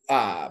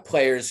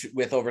players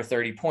with over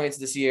 30 points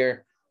this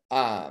year.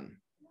 But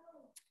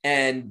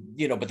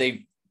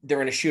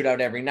they're in a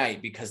shootout every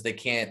night because they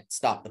can't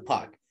stop the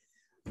puck.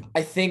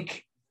 I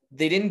think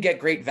they didn't get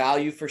great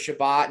value for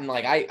Chabot. And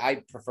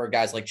I prefer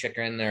guys like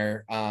Chychrun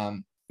or,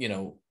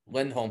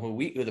 Lindholm,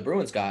 who the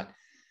Bruins got,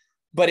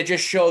 but it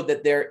just showed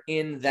that they're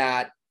in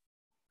that,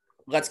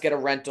 let's get a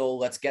rental.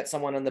 Let's get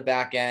someone on the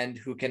back end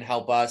who can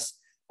help us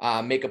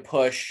make a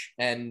push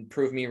and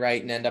prove me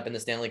right and end up in the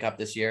Stanley Cup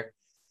this year.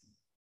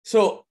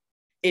 So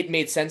it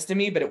made sense to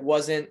me, but it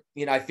wasn't,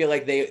 I feel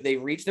like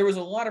there was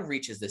a lot of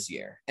reaches this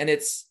year. And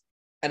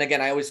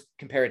again, I always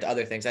compare it to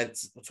other things.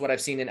 That's what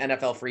I've seen in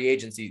NFL free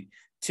agency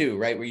too,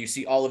 right? Where you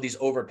see all of these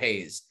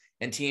overpays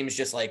and teams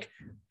just like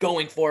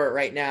going for it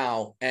right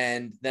now.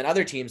 And then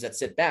other teams that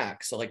sit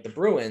back. So like the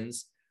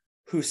Bruins,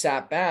 who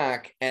sat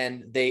back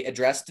and they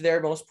addressed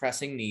their most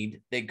pressing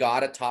need. They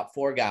got a top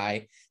 4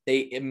 guy.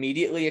 They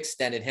immediately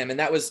extended him. And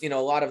that was, a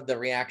lot of the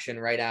reaction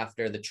right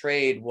after the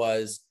trade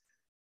was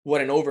what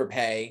an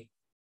overpay,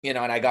 and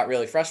I got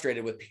really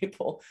frustrated with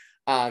people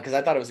because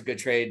I thought it was a good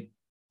trade,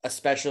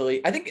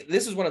 especially. I think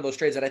this is one of those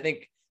trades that I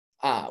think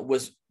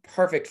was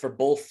perfect for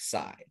both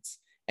sides.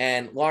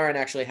 And Lauren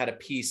actually had a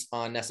piece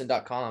on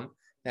NESN.com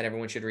that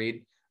everyone should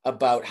read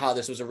about how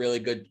this was a really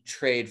good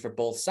trade for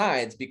both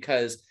sides,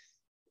 because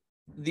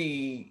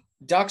the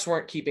Ducks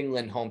weren't keeping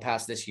Lindholm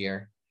past this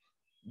year.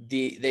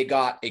 They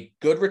got a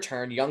good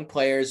return, young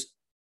players,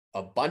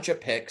 a bunch of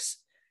picks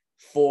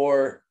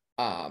for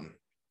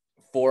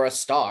a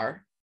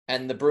star,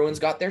 and the Bruins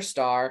got their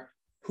star,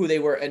 who they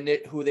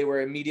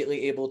were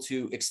immediately able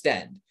to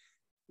extend.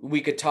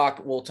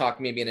 We'll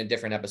talk maybe in a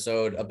different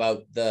episode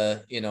about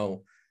the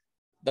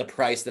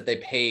price that they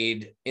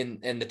paid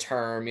in the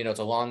term. It's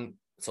a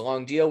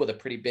long deal with a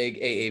pretty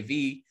big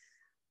AAV,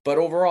 but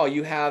overall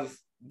you have,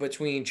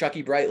 between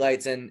Chucky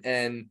Brightlights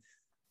and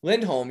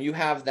Lindholm, you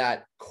have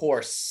that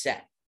core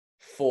set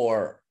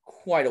for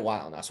quite a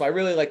while now. So I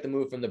really like the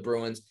move from the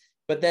Bruins,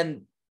 but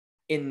then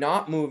in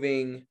not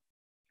moving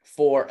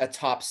for a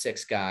top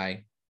 6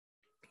 guy,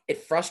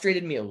 it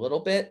frustrated me a little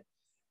bit,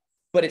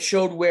 but it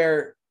showed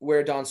where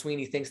Don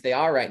Sweeney thinks they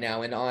are right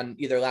now. And on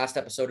either last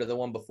episode or the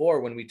one before,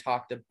 when we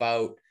talked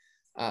about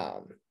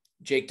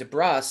Jake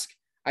DeBrusk,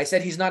 I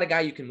said he's not a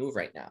guy you can move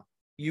right now.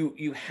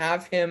 You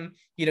have him,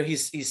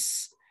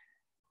 he's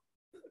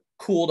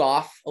cooled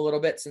off a little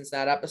bit since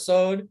that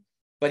episode,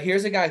 but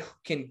here's a guy who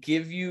can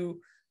give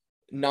you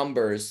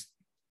numbers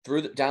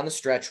down the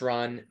stretch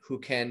run, who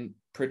can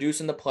produce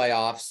in the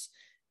playoffs,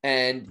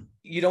 and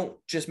you don't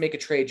just make a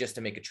trade just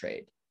to make a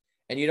trade.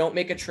 And you don't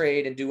make a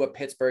trade and do what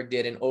Pittsburgh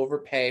did and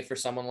overpay for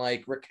someone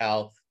like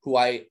Raquel, who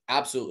I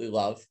absolutely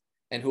love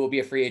and who will be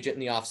a free agent in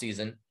the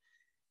offseason,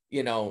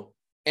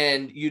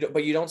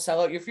 but you don't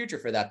sell out your future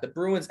for that. The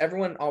Bruins,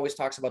 everyone always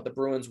talks about the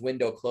Bruins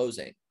window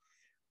closing,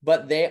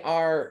 but they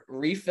are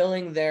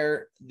refilling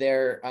their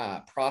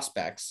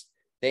prospects.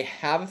 They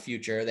have a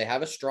future. They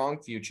have a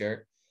strong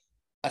future,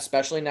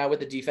 especially now with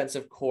the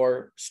defensive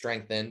core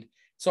strengthened.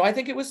 So I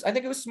think it was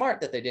smart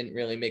that they didn't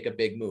really make a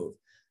big move.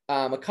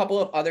 A couple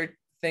of other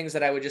things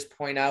that I would just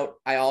point out.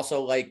 I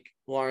also, like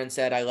Lauren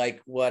said, I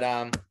like what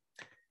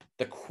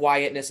the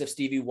quietness of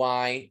Stevie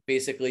Y,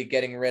 basically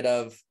getting rid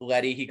of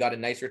Letty. He got a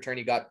nice return.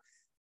 He got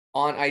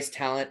on ice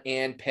talent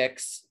and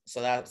picks,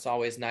 so that's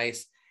always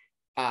nice.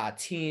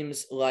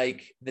 Teams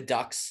like the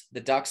Ducks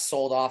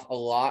sold off a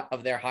lot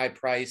of their high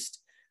priced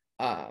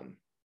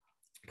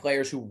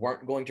players who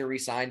weren't going to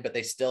re-sign, but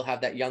they still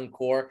have that young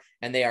core,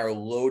 and they are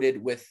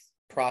loaded with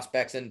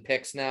prospects and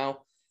picks now.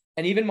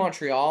 And even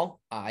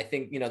Montreal, I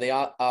think, they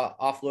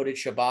offloaded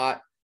Shabbat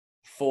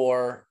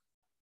for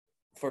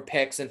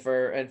picks and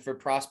for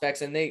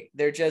prospects. And these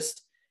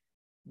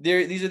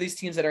are these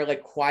teams that are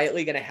like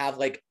quietly going to have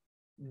like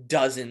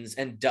dozens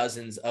and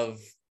dozens of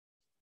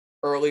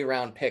early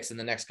round picks in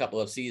the next couple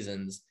of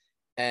seasons.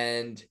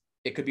 And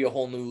it could be a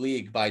whole new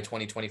league by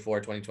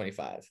 2024,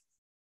 2025.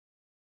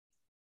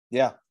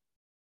 Yeah,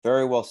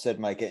 very well said,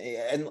 Mike.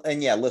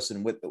 And yeah,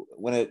 listen,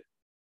 when it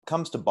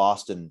comes to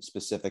Boston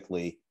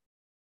specifically,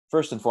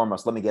 first and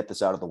foremost, let me get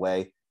this out of the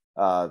way.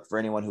 For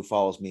anyone who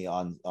follows me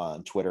on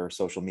Twitter,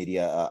 social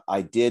media,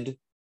 I did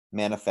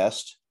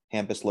manifest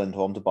Hampus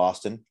Lindholm to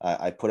Boston.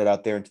 I put it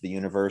out there into the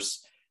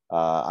universe.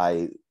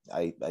 I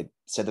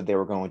said that they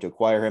were going to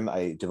acquire him.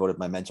 I devoted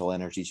my mental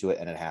energy to it,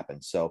 and it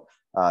happened. So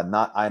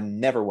I'm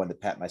never one to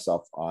pat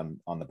myself on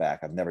the back.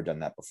 I've never done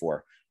that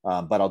before,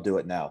 but I'll do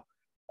it now.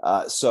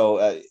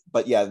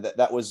 But yeah,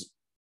 that was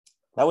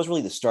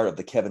really the start of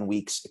the Kevin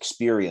Weeks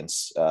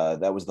experience.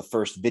 That was the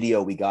first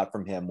video we got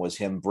from him, was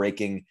him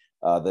breaking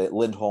the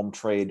Lindholm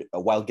trade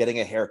while getting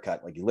a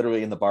haircut, like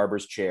literally in the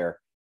barber's chair,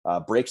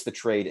 breaks the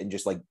trade and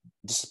just like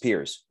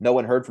disappears. No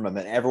one heard from him.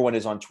 And everyone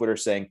is on Twitter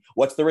saying,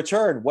 what's the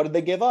return? What did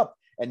they give up?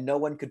 And no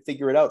one could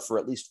figure it out for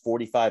at least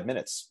 45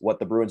 minutes, what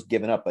the Bruins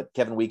given up. But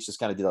Kevin Weeks just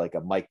kind of did like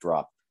a mic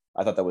drop.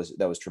 I thought that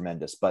was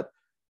tremendous. But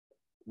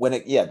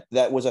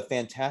that was a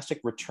fantastic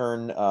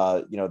return,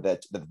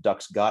 that the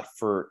Ducks got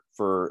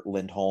for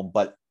Lindholm.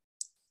 But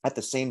at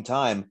the same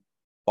time,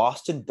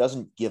 Boston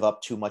doesn't give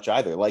up too much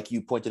either. Like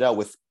you pointed out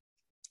with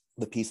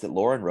the piece that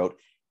Lauren wrote,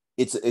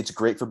 it's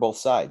great for both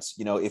sides.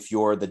 If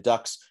you're the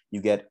Ducks,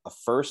 you get a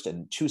first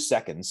and 2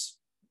 seconds.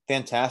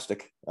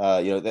 Fantastic.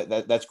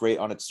 That's great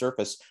on its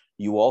surface.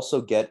 You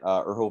also get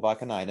Urho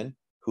Vakanainen,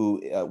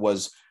 who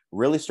was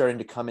really starting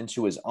to come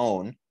into his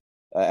own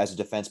as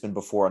a defenseman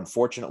before.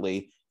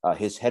 Unfortunately,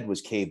 his head was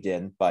caved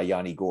in by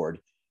Yanni Gourde.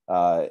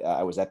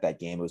 I was at that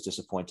game. It was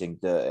disappointing.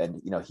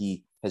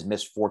 He has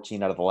missed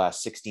 14 out of the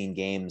last 16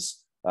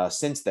 games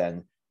since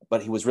then,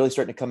 but he was really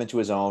starting to come into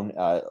his own,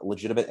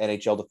 legitimate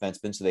NHL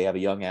defenseman. So they have a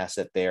young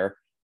asset there.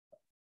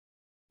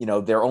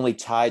 They're only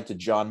tied to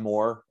John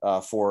Moore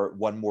for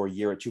one more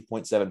year at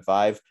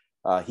 2.75.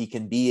 He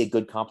can be a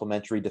good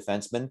complementary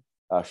defenseman.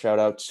 Shout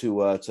out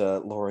to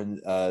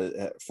Lauren,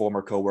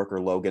 former coworker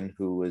Logan,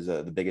 who is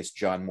the biggest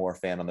John Moore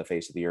fan on the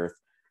face of the earth.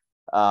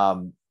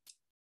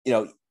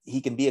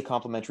 He can be a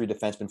complimentary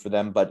defenseman for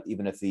them, but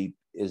even if he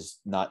is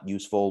not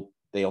useful,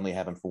 they only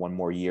have him for one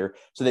more year.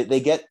 So they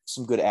get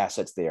some good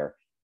assets there.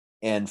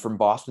 And from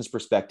Boston's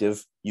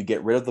perspective, you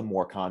get rid of the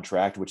Moore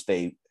contract, which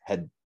they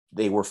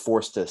were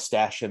forced to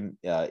stash him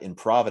in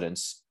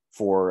Providence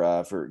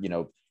for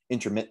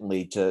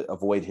intermittently to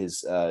avoid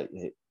his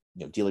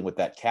dealing with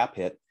that cap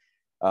hit.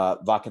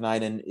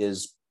 Vakanainen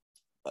is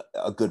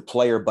a good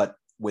player, but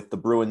with the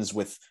Bruins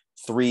with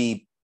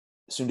 3,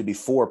 soon to be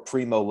 4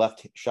 primo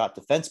left shot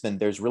defensemen,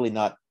 there's really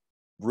not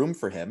room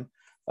for him.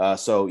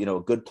 So,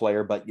 a good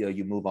player, but,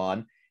 you move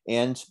on.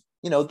 And,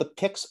 the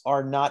picks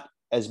are not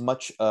as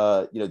much,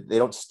 they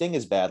don't sting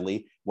as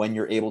badly when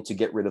you're able to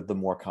get rid of the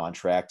Moore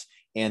contract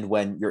and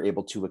when you're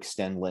able to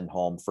extend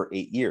Lindholm for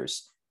 8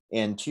 years.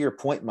 And to your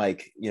point,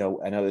 Mike,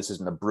 I know this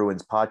isn't a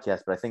Bruins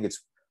podcast, but I think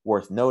it's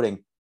worth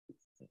noting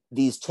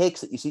these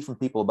takes that you see from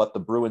people about the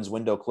Bruins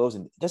window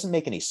closing, it doesn't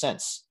make any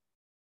sense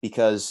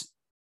because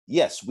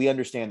yes, we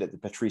understand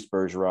that Patrice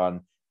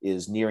Bergeron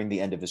is nearing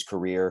the end of his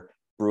career.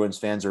 Bruins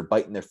fans are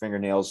biting their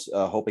fingernails,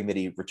 hoping that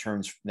he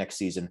returns next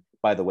season.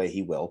 By the way,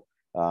 he will,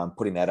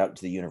 putting that out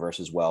to the universe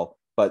as well.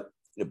 But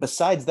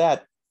besides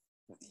that,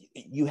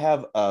 you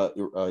have a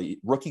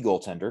rookie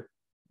goaltender,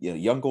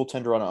 young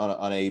goaltender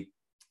on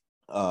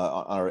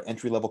an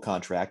entry-level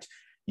contract.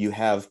 You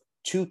have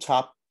 2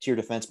 top-tier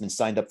defensemen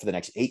signed up for the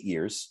next 8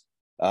 years,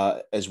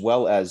 as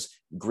well as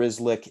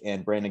Grzelcyk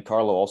and Brandon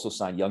Carlo also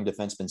signed, young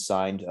defensemen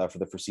signed for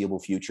the foreseeable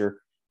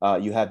future.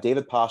 You have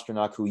David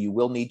Pastrnak, who you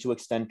will need to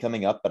extend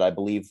coming up, but I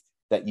believe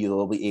that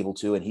you'll be able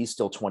to, and he's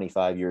still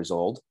 25 years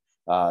old.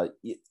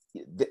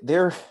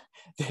 There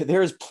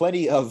is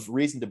plenty of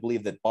reason to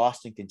believe that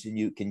Boston can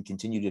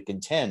continue to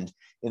contend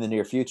in the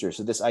near future.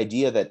 So this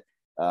idea that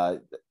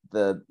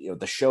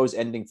the show's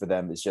ending for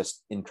them is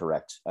just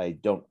incorrect. I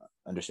don't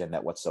understand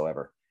that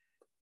whatsoever.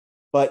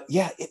 But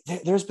yeah,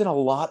 there's been a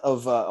lot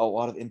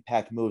of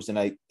impact moves, and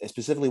I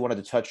specifically wanted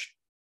to touch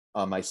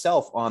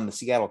myself on the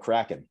Seattle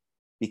Kraken,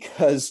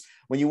 because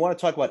when you want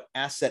to talk about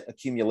asset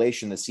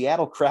accumulation, the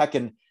Seattle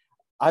Kraken,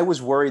 I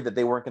was worried that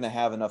they weren't going to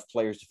have enough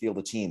players to field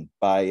a team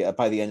by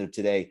the end of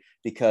today,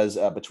 because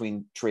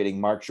between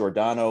trading Mark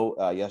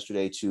Giordano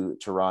yesterday to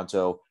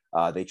Toronto,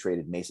 they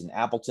traded Mason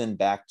Appleton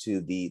back to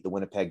the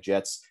Winnipeg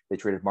Jets. They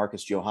traded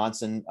Marcus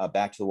Johansson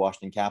back to the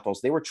Washington Capitals.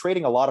 They were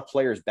trading a lot of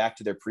players back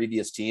to their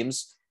previous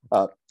teams,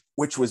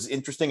 which was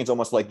interesting. It's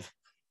almost like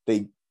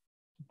they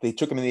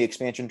took them in the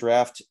expansion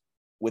draft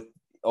with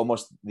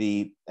almost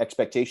the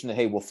expectation that,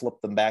 hey, we'll flip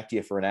them back to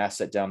you for an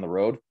asset down the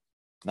road.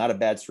 Not a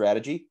bad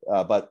strategy,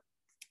 but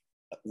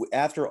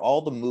after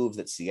all the moves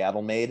that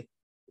Seattle made,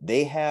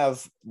 they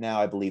have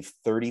now, I believe,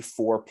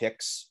 34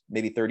 picks,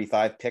 maybe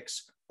 35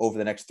 picks over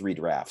the next 3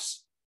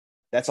 drafts.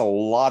 That's a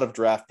lot of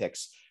draft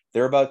picks.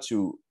 They're about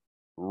to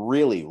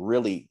really,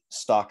 really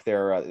stock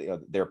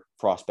their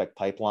prospect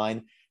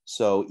pipeline.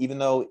 So even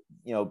though,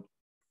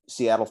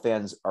 Seattle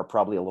fans are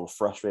probably a little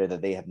frustrated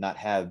that they have not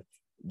had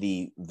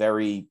the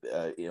very,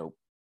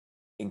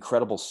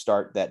 incredible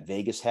start that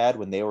Vegas had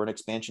when they were an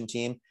expansion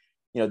team,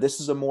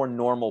 this is a more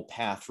normal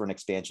path for an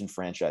expansion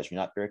franchise. You're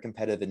not very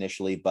competitive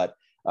initially, but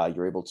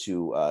you're able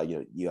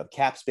to, you have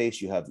cap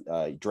space, you have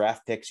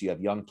draft picks, you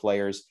have young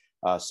players.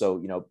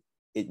 So,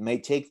 it may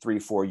take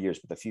 3-4 years,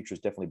 but the future is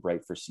definitely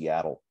bright for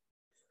Seattle.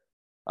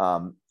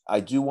 I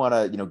do want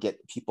to,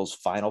 get people's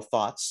final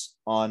thoughts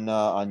on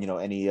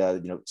any,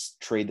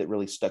 trade that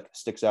really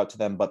sticks out to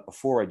them. But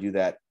before I do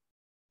that,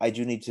 I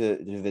do need to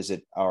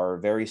visit our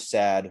very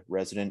sad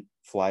resident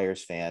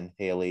Flyers fan,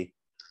 Haley,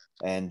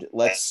 and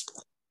let's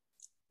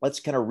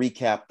kind of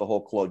recap the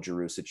whole Claude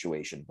Giroux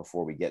situation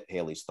before we get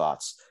Haley's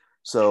thoughts.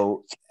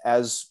 So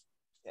as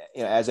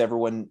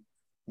everyone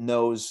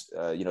knows,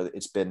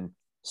 it's been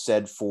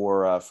said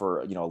for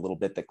a little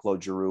bit that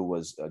Claude Giroux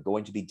was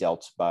going to be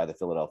dealt by the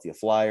Philadelphia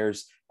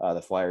Flyers.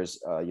 The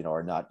Flyers,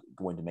 are not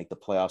going to make the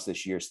playoffs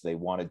this year, so they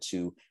wanted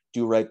to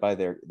do right by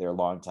their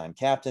longtime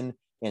captain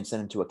and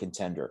send him to a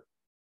contender.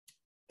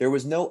 There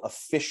was no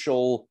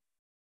official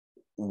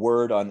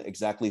word on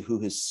exactly who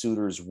his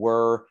suitors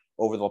were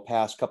over the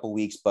past couple of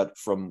weeks, but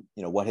from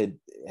what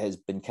has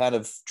been kind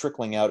of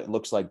trickling out, it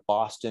looks like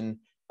Boston,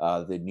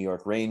 the New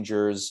York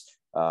Rangers,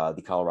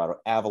 the Colorado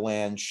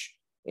Avalanche,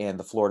 and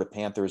the Florida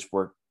Panthers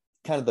were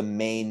kind of the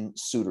main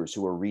suitors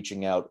who were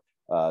reaching out,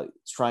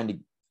 trying to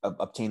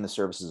obtain the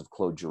services of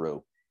Claude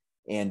Giroux.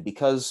 And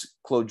because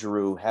Claude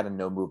Giroux had a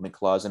no movement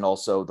clause, and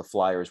also the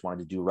Flyers wanted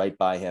to do right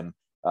by him,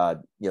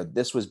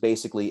 this was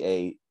basically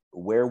a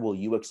where will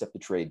you accept the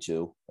trade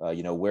to?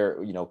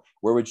 Where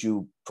would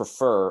you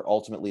prefer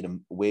ultimately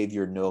to waive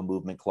your no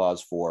movement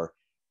clause for?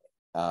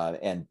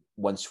 And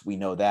once we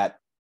know that,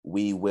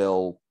 we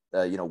will,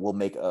 we'll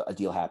make a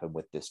deal happen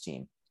with this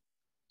team.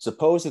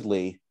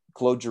 Supposedly,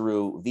 Claude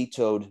Giroux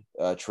vetoed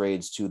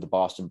trades to the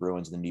Boston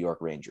Bruins and the New York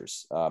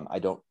Rangers. I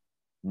don't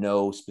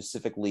know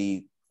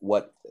specifically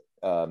what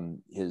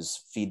his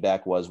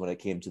feedback was when it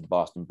came to the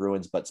Boston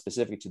Bruins, but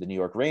specific to the New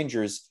York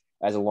Rangers,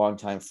 as a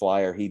longtime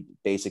Flyer, he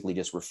basically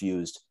just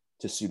refused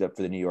to suit up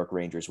for the New York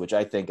Rangers, which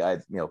I think I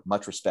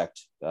much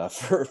respect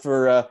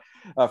for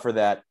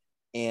that.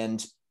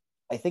 And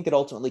I think it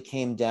ultimately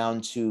came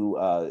down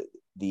to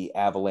the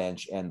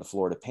Avalanche and the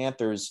Florida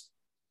Panthers,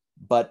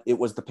 but it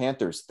was the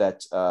Panthers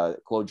that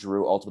Claude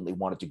Giroux ultimately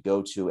wanted to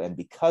go to, and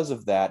because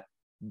of that,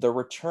 the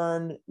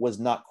return was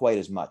not quite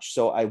as much.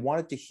 So I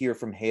wanted to hear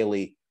from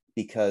Haley,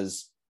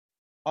 because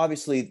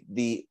obviously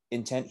the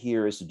intent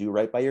here is to do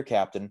right by your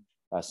captain.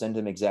 Send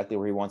him exactly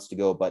where he wants to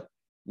go. But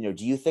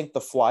do you think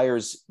the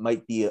Flyers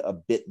might be a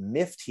bit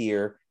miffed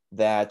here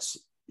that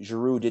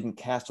Giroux didn't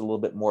cast a little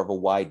bit more of a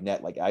wide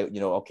net? Like,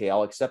 okay,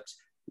 I'll accept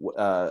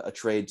a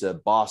trade to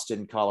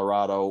Boston,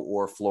 Colorado,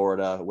 or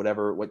Florida,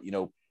 whatever,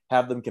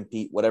 have them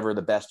compete, whatever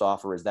the best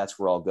offer is, that's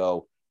where I'll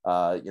go.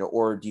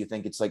 Or do you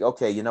think it's like,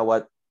 okay, you know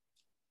what,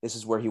 this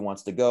is where he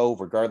wants to go,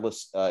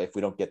 regardless if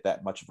we don't get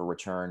that much of a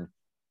return,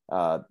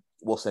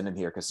 we'll send him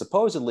here? Because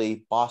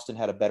supposedly Boston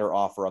had a better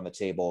offer on the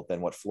table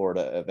than what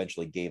Florida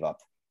eventually gave up.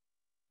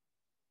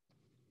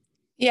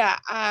 Yeah,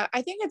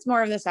 I think it's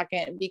more of the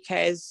second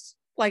because,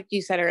 like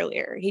you said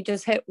earlier, he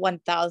just hit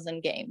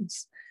 1,000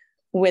 games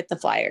with the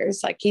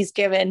Flyers. Like, he's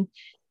given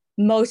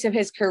most of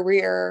his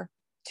career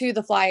to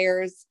the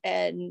Flyers,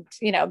 and,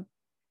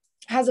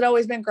 has it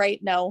always been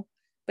great? No,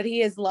 but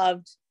he is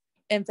loved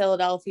in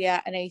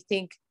Philadelphia. And I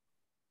think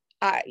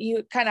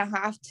you kind of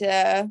have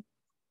to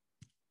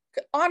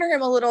honor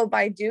him a little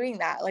by doing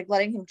that, like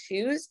letting him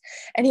choose.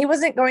 And he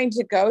wasn't going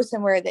to go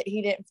somewhere that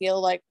he didn't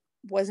feel like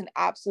was an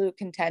absolute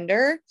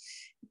contender.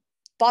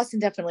 Boston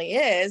definitely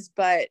is,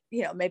 but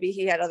maybe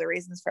he had other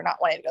reasons for not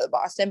wanting to go to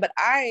Boston. But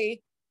I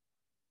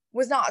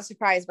was not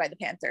surprised by the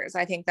Panthers.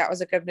 I think that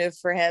was a good move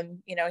for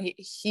him.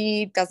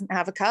 He doesn't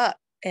have a cup,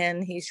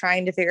 and he's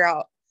trying to figure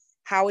out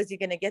how is he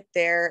going to get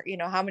there.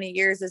 How many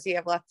years does he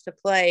have left to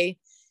play?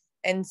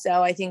 And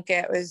so I think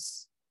it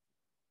was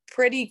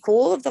pretty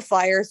cool of the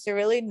Flyers to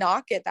really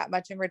not get that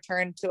much in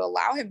return to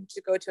allow him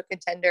to go to a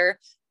contender.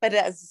 But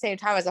at the same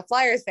time, as a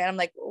Flyers fan, I'm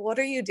like, what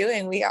are you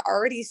doing? We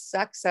already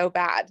suck so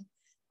bad.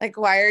 Like,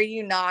 why are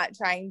you not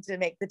trying to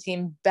make the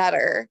team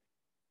better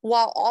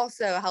while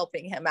also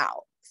helping him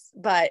out?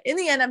 But in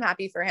the end, I'm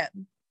happy for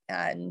him.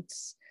 And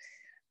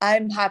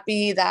I'm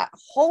happy that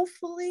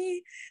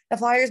hopefully the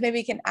Flyers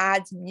maybe can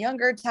add some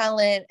younger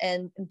talent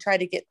and try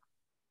to get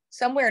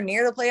somewhere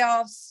near the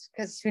playoffs,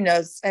 because who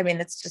knows? I mean,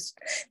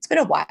 it's been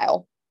a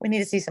while. We need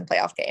to see some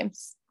playoff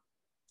games.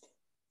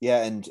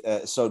 Yeah. And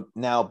so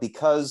now,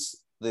 because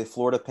the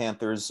Florida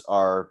Panthers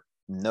are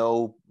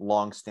no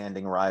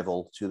long-standing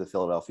rival to the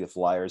Philadelphia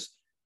Flyers,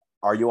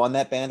 are you on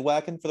that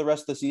bandwagon for the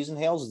rest of the season,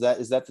 Hales?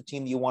 Is that the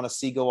team that you want to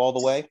see go all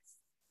the way?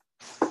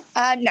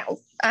 No,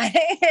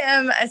 I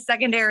am a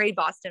secondary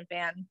Boston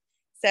fan.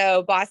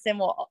 So Boston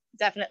will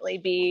definitely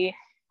be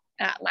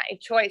my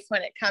choice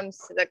when it comes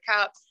to the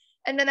Cup.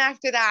 And then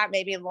after that,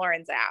 maybe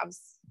Lauren's Avs.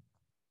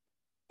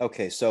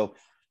 Okay, so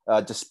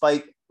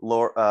despite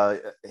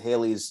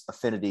Haley's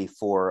affinity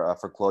for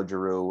Claude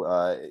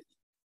Giroux,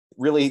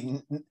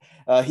 really,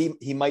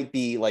 he might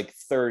be like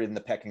third in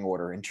the pecking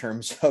order in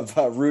terms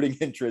of rooting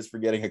interest for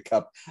getting a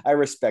cup. I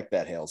respect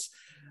that, Hales.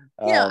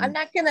 I'm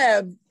not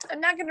gonna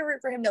root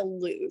for him to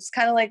lose.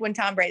 Kind of like when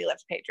Tom Brady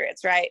left the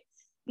Patriots, right?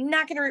 I'm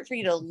not gonna root for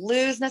you to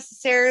lose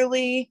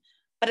necessarily,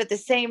 but at the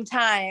same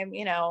time,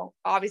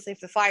 obviously if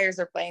the Flyers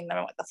are playing, then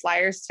I want the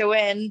Flyers to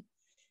win.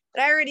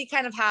 But I already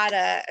kind of had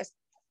a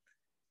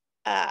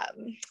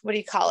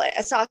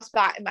soft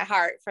spot in my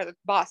heart for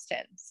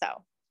Boston,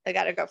 so I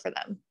got to go for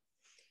them.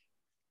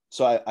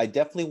 So I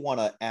definitely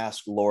want to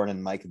ask Lauren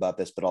and Mike about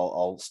this, but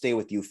I'll stay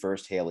with you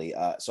first, Haley.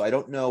 So I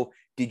don't know,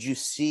 did you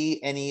see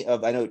any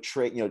of, I know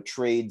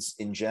trades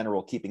in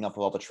general, keeping up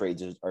with all the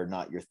trades are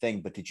not your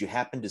thing, but did you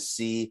happen to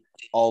see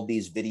all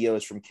these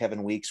videos from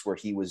Kevin Weeks where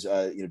he was,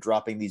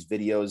 dropping these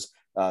videos,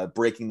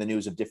 breaking the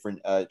news of different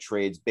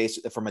trades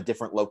based from a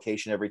different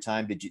location every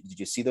time? Did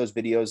you see those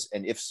videos?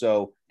 And if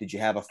so, did you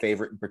have a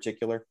favorite in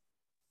particular?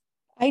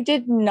 I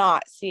did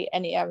not see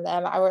any of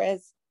them. I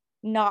was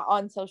not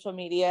on social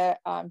media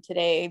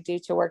today due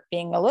to work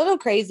being a little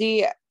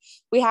crazy.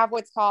 We have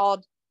what's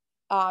called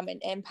an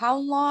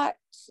impound lot.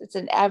 It's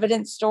an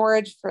evidence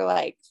storage for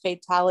like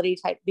fatality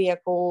type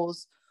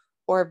vehicles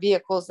or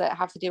vehicles that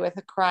have to do with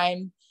a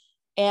crime.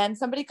 And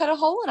somebody cut a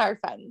hole in our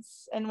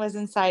fence and was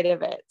inside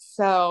of it.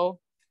 So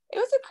it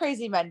was a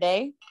crazy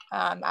Monday.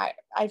 I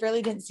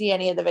really didn't see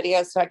any of the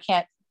videos, so I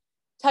can't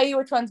tell you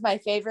which one's my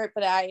favorite,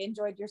 but I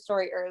enjoyed your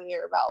story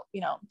earlier about,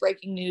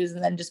 breaking news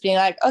and then just being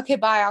like, okay,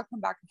 bye, I'll come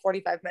back in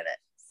 45 minutes.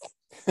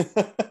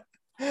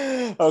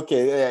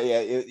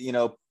 Okay.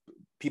 Yeah.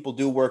 People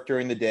do work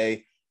during the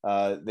day.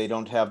 They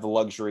don't have the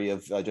luxury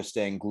of just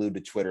staying glued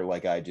to Twitter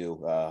like I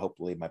do.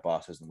 Hopefully my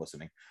boss isn't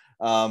listening.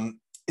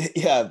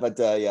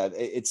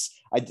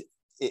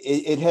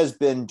 It has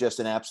been just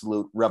an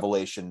absolute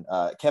revelation.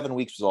 Kevin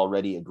Weeks was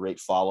already a great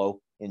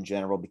follow in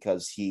general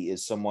because he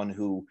is someone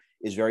who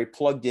is very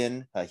plugged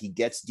in. He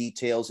gets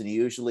details, and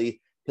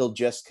he'll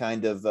just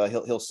kind of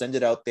he'll send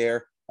it out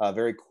there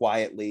very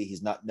quietly.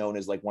 He's not known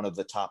as like one of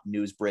the top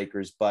news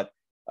breakers, but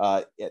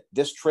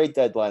this trade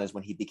deadline is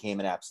when he became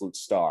an absolute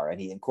star, and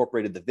he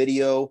incorporated the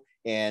video,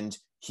 and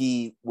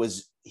he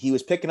was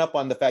picking up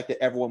on the fact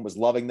that everyone was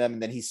loving them,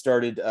 and then he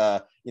started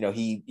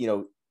he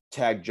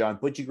tagged John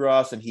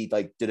Buccigross, and he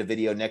like did a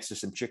video next to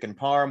some chicken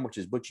parm, which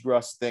is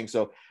Buccigross' thing.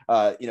 So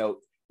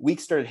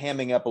Weeks started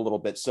hamming up a little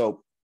bit.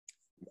 So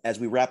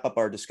as we wrap up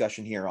our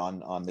discussion here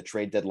on the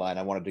trade deadline,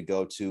 I wanted to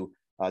go to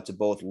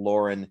both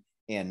Lauren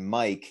and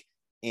Mike,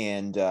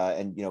 and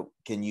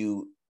can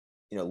you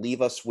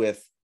leave us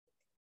with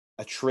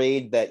a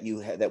trade that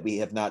that we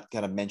have not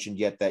kind of mentioned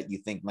yet that you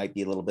think might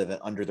be a little bit of an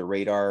under the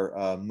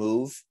radar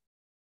move,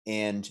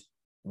 and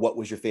what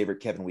was your favorite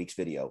Kevin Weeks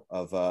video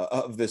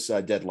of this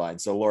deadline?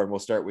 So Lauren, we'll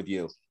start with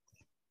you.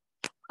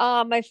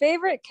 My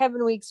favorite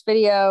Kevin Weeks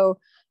video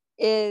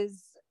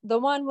is the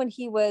one when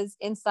he was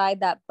inside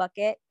that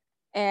bucket,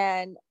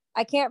 and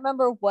I can't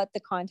remember what the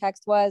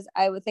context was.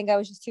 I would think I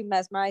was just too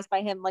mesmerized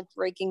by him like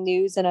breaking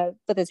news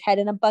with his head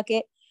in a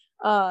bucket.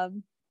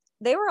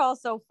 They were all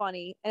so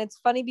funny, and it's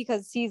funny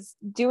because he's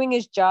doing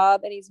his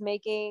job and he's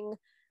making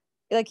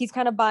like he's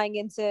kind of buying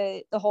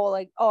into the whole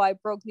like, oh, I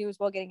broke news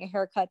while getting a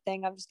haircut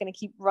thing. I'm just going to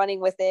keep running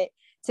with it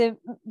to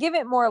give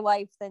it more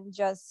life than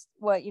just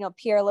what,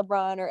 Pierre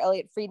LeBrun or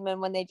Elliot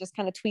Friedman when they just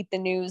kind of tweet the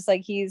news.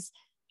 Like he's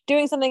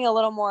doing something a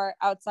little more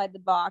outside the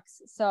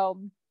box.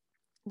 So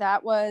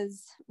that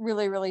was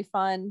really, really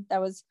fun.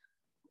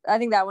 I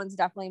think that one's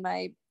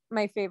definitely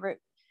my favorite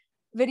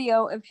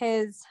video of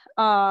his.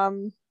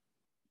 And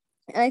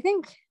I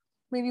think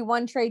maybe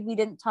one trade we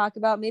didn't talk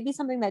about, maybe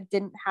something that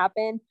didn't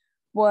happen,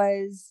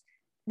 was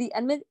the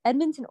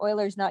Edmonton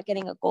Oilers not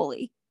getting a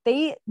goalie.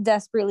 They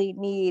desperately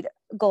need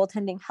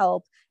goaltending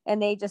help, and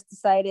they just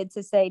decided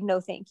to say no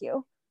thank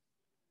you.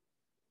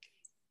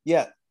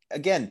 Yeah,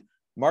 again,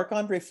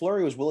 Marc-Andre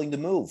Fleury was willing to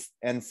move,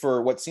 and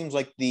for what seems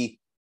like the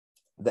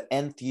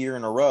nth year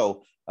in a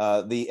row,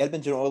 the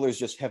Edmonton Oilers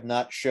just have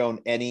not shown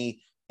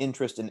any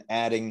interest in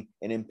adding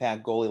an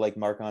impact goalie like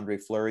Marc-Andre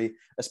Fleury,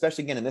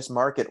 especially again in this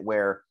market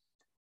where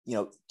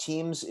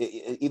teams,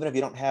 even if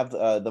you don't have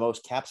the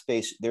most cap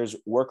space, there's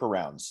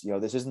workarounds.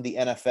 This isn't the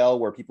NFL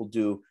where people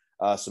do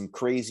some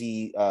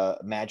crazy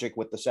magic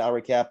with the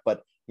salary cap,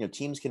 but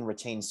teams can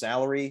retain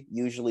salary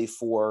usually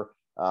for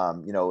a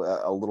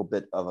little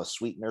bit of a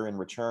sweetener in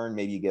return.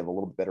 Maybe you give a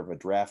little bit better of a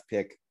draft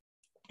pick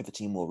if the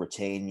team will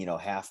retain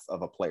half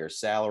of a player's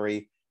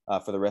salary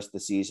for the rest of the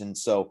season.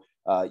 So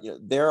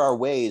there are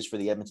ways for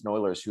the Edmonton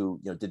Oilers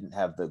who didn't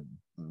have the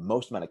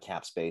most amount of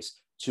cap space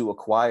to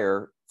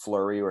acquire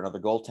Fleury or another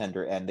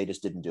goaltender, and they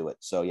just didn't do it.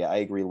 So yeah, I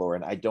agree,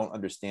 Lauren. I don't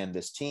understand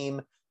this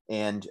team,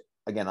 and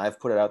again, I've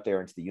put it out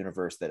there into the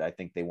universe that I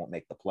think they won't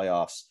make the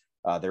playoffs.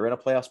 They're in a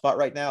playoff spot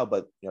right now,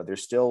 but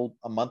there's still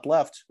a month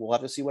left. We'll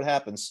have to see what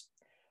happens.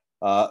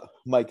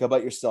 Mike, how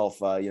about yourself?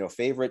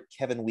 Favorite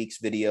Kevin Weeks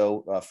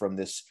video from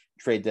this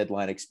trade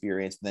deadline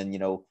experience, and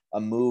then a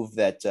move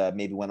that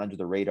maybe went under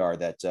the radar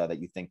that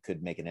you think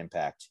could make an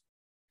impact.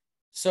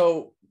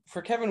 So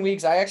for Kevin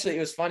Weeks, it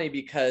was funny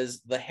because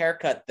the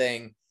haircut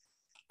thing,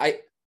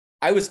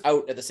 I was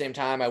out at the same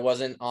time. I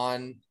wasn't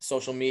on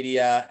social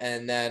media,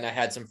 and then I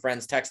had some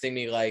friends texting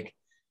me like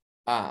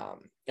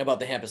about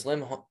the Hampus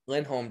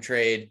Lindholm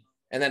trade,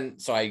 and then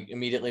so I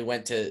immediately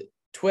went to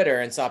Twitter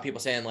and saw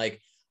people saying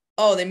like,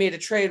 oh, they made a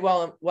trade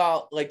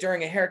while like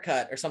during a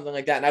haircut or something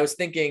like that. And I was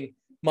thinking,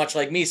 much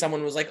like me,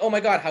 someone was like, oh my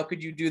God, how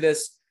could you do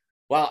this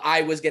while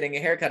I was getting a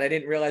haircut? I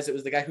didn't realize it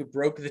was the guy who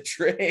broke the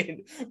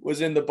trade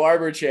was in the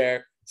barber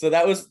chair. So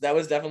that was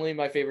definitely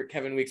my favorite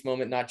Kevin Weeks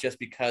moment, not just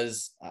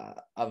because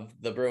of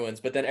the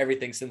Bruins, but then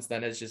everything since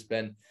then has just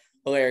been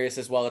hilarious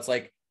as well. It's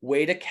like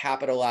way to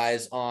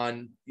capitalize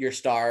on your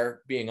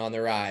star being on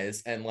the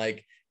rise and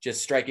like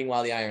just striking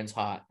while the iron's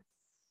hot.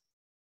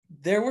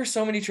 There were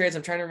so many trades.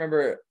 I'm trying to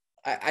remember.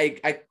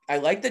 I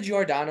like the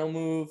Giordano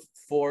move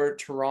for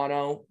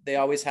Toronto. They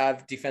always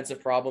have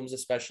defensive problems,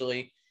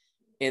 especially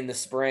in the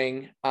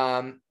spring.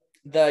 The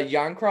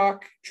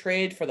Järnkrok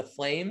trade for the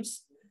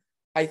Flames,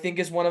 I think,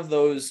 is one of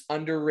those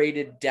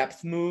underrated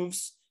depth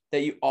moves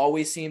that you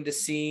always seem to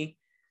see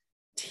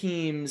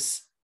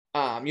teams.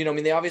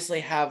 They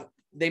obviously have.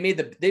 They made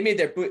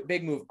their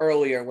big move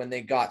earlier when they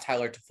got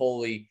Tyler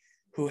Toffoli,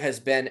 who has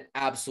been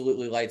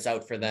absolutely lights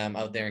out for them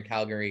out there in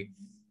Calgary.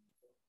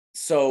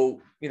 So,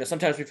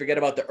 sometimes we forget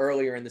about the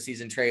earlier in the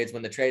season trades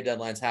when the trade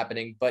deadline's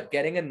happening, but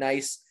getting a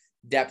nice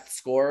depth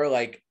scorer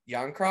like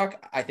Järnkrok,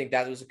 I think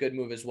that was a good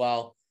move as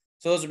well.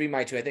 So those would be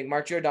my two. I think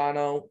Mark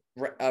Giordano,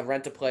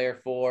 rent a player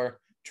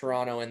for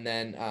Toronto, and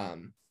then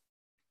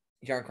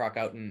Järnkrok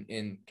out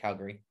in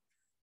Calgary.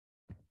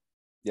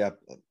 Yeah,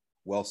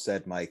 well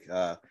said, Mike.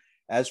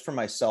 As for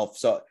myself,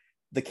 so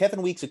the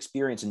Kevin Weeks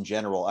experience in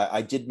general,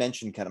 I did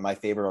mention kind of my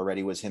favorite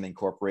already was him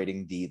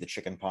incorporating the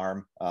chicken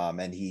parm,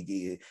 and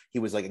he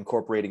was like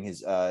incorporating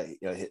his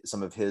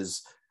some of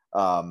his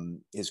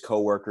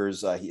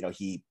coworkers.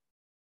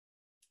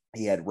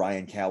 He had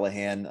Ryan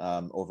Callahan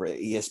over at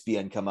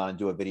ESPN come on and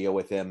do a video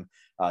with him.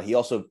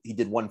 He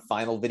did one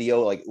final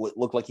video, like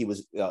looked like he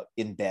was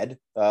in bed,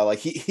 like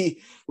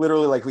he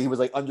literally like he was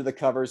like under the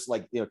covers,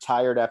 like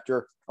tired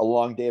after a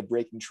long day of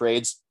breaking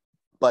trades,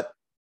 but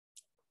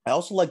I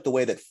also like the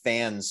way that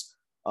fans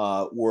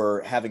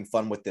were having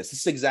fun with this. This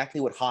is exactly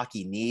what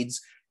hockey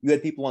needs. You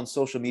had people on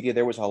social media.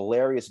 There was a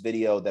hilarious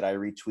video that I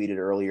retweeted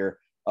earlier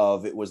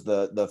of it was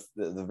the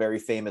very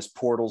famous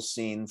portals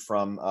scene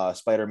from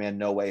Spider-Man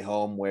No Way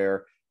Home,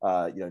 where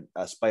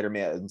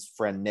Spider-Man's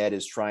friend Ned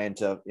is trying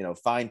to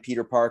find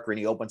Peter Parker, and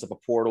he opens up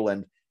a portal,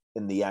 and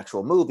in the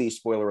actual movie,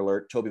 spoiler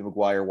alert, Tobey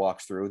Maguire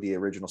walks through, the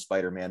original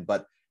Spider-Man,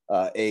 but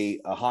a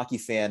hockey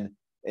fan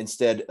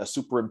instead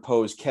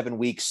superimposed Kevin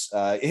Weeks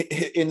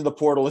into the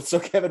portal. And so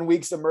Kevin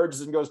Weeks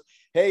emerges and goes,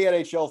 "Hey,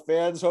 NHL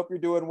fans, hope you're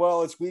doing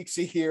well. It's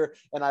Weeksy here."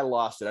 And I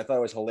lost it. I thought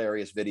it was a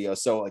hilarious video.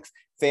 So like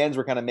fans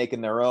were kind of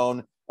making their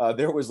own.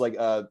 There was like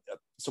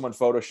someone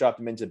photoshopped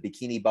him into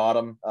Bikini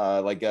Bottom,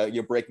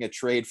 you're breaking a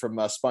trade from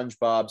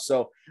SpongeBob.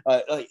 So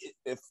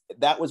if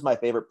that was my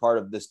favorite part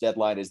of this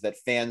deadline, is that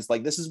fans,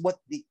 like, this is what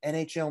the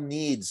NHL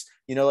needs,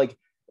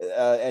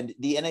 and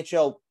the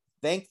NHL,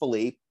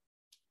 thankfully,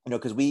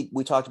 because we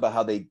talked about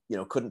how they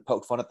couldn't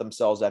poke fun at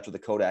themselves after the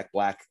Kodak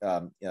Black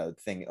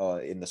thing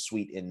in the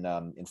suite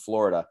in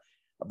Florida,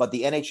 but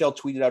the NHL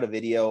tweeted out a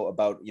video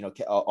about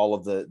all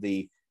of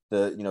the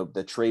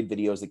trade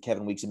videos that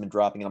Kevin Weeks had been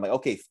dropping, and I'm like,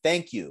 okay,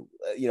 thank you,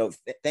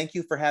 thank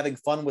you for having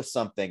fun with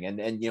something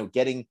and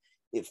getting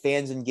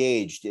fans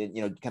engaged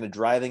and kind of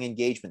driving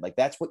engagement. Like,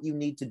 that's what you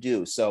need to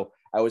do. So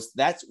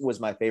that was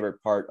my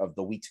favorite part of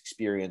the Weeks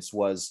experience,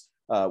 was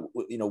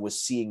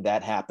seeing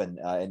that happen,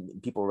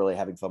 and people really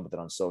having fun with it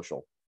on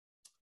social.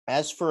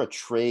 As for a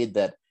trade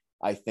that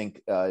I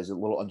think is a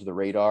little under the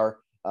radar,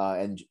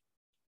 and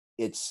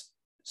it's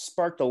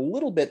sparked a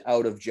little bit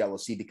out of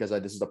jealousy, because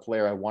this is a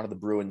player I wanted the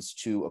Bruins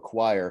to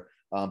acquire,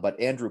 but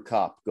Andrew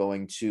Kopp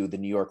going to the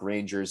New York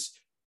Rangers,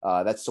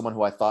 that's someone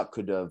who I thought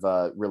could have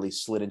really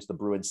slid into the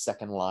Bruins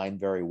second line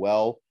very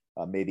well.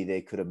 Maybe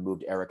they could have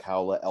moved Eric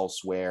Howla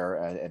elsewhere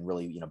and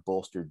really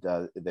bolstered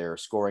their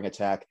scoring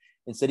attack.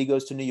 Instead, he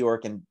goes to New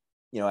York, and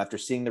after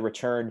seeing the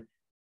return,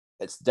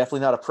 it's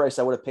definitely not a price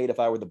I would have paid if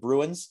I were the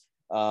Bruins.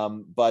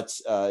 But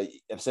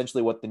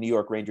essentially what the New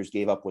York Rangers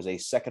gave up was a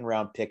second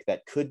round pick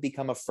that could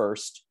become a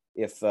first,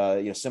 if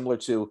similar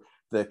to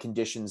the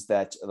conditions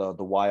that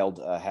the Wild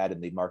had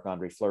in the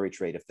Marc-Andre Fleury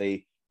trade.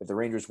 If the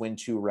Rangers win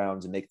 2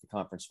 rounds and make the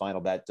conference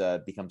final,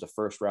 that becomes a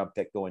first round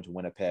pick going to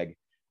Winnipeg,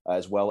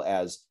 as well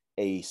as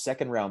a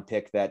second round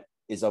pick that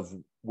is of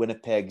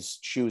Winnipeg's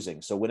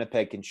choosing. So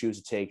Winnipeg can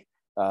choose to take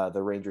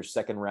the Rangers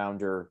second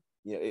rounder.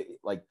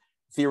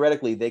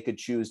 Theoretically, they could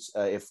choose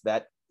if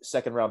that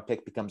second round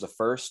pick becomes a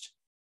first.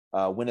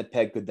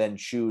 Winnipeg could then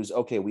choose,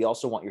 okay, we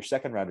also want your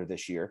second rounder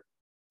this year,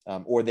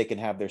 or they can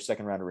have their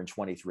second rounder in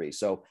 23.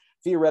 So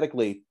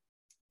theoretically,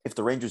 if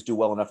the Rangers do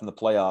well enough in the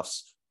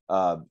playoffs,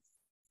 and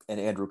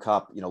Andrew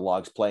Kopp,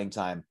 logs playing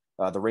time,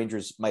 the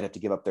Rangers might have to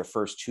give up their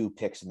first 2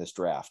 picks in this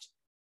draft.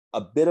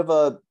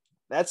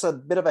 That's a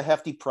bit of a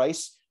hefty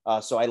price.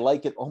 So I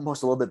like it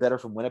almost a little bit better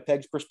from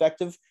Winnipeg's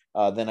perspective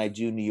than I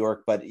do New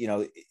York. But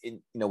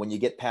when you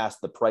get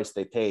past the price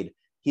they paid,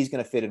 he's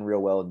going to fit in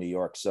real well in New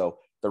York. So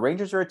the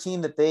Rangers are a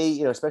team that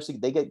they, especially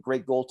they get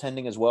great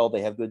goaltending as well.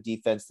 They have good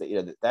defense.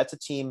 That's a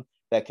team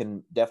that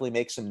can definitely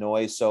make some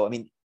noise. So, I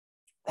mean,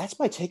 that's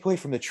my takeaway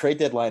from the trade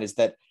deadline, is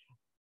that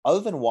other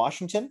than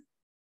Washington,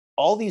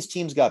 all these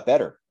teams got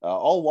better.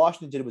 All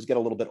Washington did was get a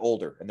little bit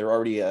older, and they're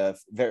already a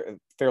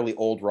fairly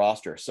old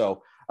roster.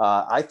 So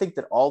I think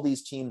that all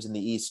these teams in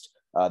the East,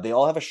 they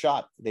all have a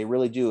shot. They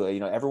really do.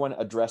 Everyone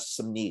addressed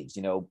some needs.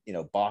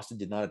 Boston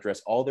did not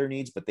address all their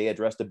needs, but they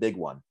addressed a big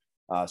one.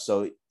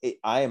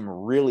 I am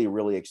really,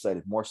 really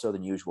excited, more so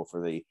than usual,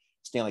 for the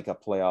Stanley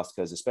Cup playoffs,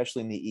 because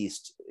especially in the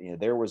East,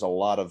 there was a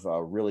lot of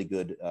really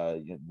good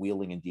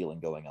wheeling and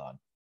dealing going on.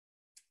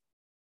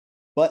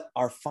 But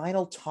our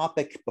final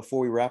topic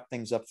before we wrap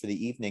things up for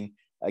the evening,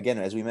 again,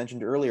 as we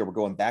mentioned earlier, we're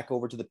going back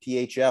over to the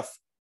PHF.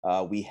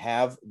 We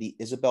have the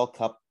Isabel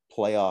Cup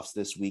playoffs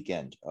this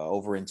weekend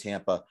over in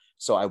Tampa.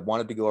 So I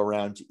wanted to go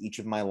around to each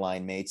of my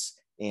line mates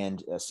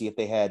and see if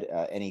they had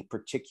any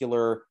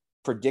particular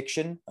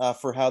prediction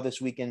for how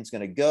this weekend's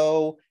going to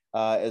go,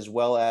 as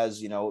well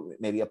as,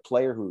 maybe a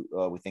player who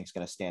we think is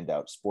going to stand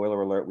out.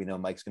 Spoiler alert, we know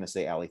Mike's going to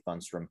say Ali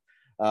Thunstrom.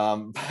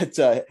 But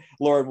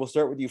Lauren, we'll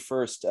start with you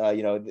first.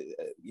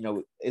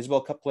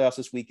 Isabel Cup playoffs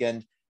this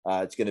weekend.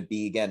 It's going to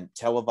be, again,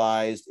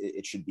 televised.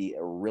 It should be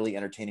a really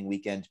entertaining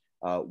weekend.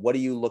 What are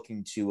you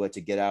looking to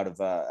get out of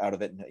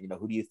it? And,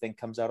 who do you think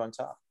comes out on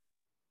top?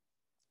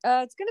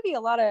 It's going to be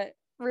a lot of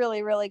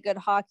really, really good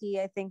hockey.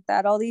 I think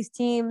that all these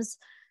teams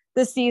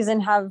this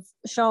season have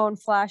shown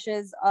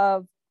flashes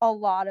of a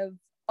lot of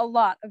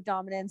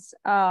dominance.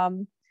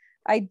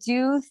 I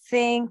do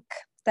think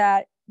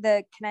that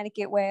the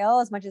Connecticut Whale,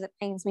 as much as it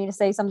pains me to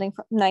say something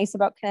nice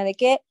about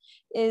Connecticut,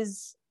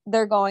 is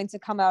they're going to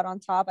come out on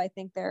top. I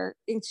think they're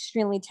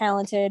extremely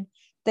talented.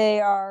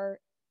 They are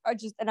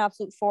just an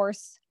absolute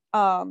force.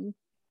 But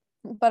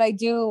I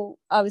do,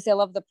 obviously, I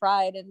love the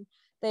pride, and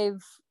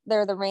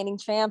they're the reigning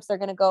champs. They're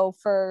going to go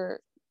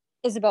for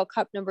Isabel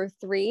Cup number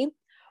 3.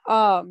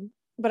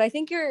 But I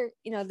think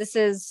this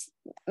is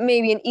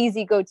maybe an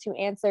easy go-to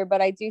answer,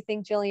 but I do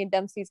think Jillian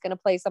Dempsey is going to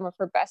play some of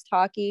her best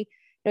hockey.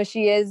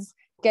 She is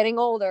getting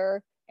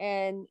older,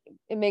 and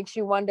it makes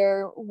you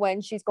wonder when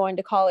she's going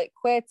to call it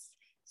quits.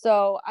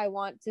 So I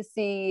want to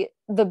see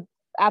the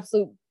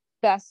absolute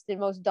best and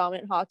most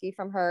dominant hockey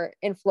from her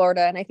in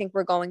Florida, and I think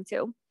we're going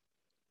to.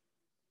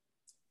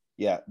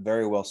 Yeah,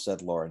 very well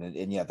said, Lauren.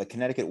 And yeah, the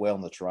Connecticut Whale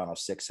and the Toronto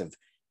Six have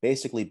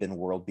basically been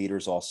world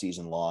beaters all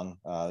season long.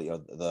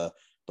 The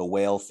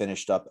Whale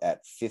finished up at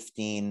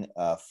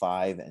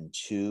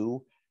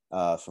 15-5-2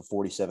 for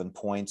 47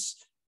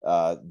 points.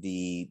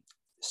 The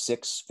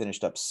Six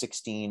finished up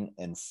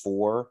 16-4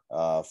 for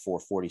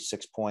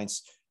 46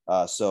 points.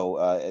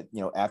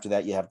 After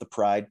that, you have the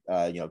Pride,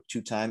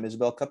 two-time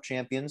Isabel Cup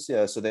champions.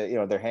 So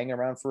they're hanging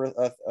around for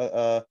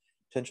a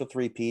potential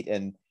three-peat.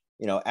 And,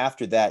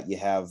 after that, you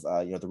have,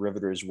 the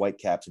Riveters,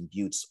 Whitecaps, and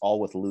Buttes, all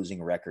with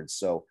losing records.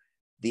 So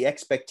the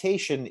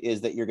expectation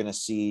is that you're going to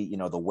see,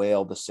 the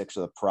Whale, the Six,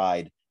 or the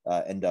Pride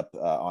end up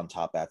on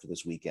top after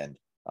this weekend.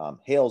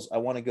 Hales, I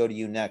want to go to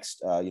you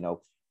next.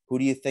 Who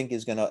do you think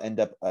is going to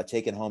end up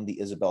taking home the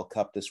Isabel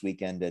Cup this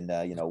weekend? And,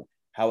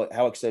 how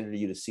excited are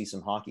you to see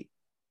some hockey?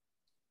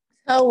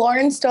 So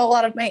Lauren stole a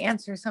lot of my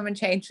answers. So I'm going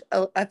to change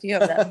a few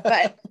of them,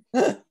 but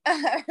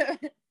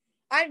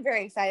I'm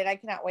very excited. I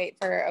cannot wait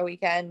for a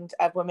weekend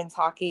of women's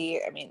hockey.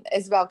 I mean,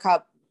 Isabel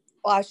Cup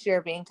last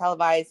year being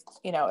televised,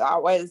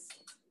 that was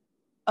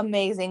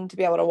amazing to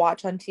be able to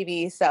watch on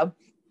TV. So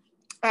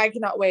I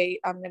cannot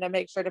wait. I'm going to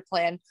make sure to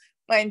plan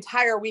my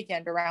entire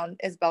weekend around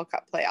Isabel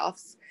Cup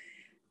playoffs.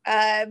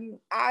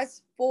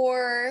 As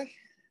for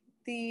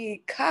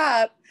the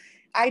cup,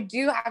 I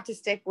do have to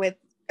stick with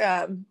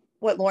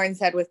what Lauren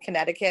said with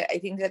Connecticut. I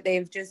think that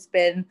they've just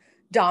been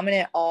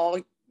dominant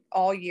all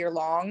year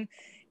long,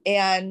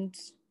 and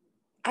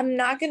I'm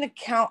not going to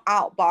count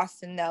out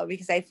Boston though,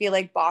 because I feel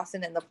like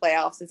Boston in the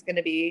playoffs is going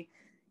to be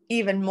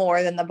even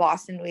more than the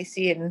Boston we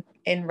see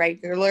in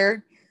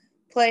regular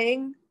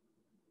playing.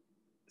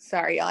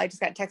 Sorry, y'all. I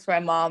just got a text from my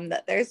mom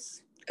that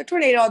there's a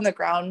tornado on the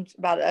ground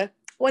about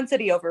one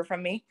city over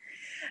from me.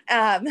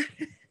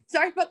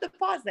 Sorry about the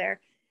pause there.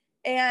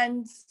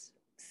 And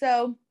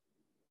so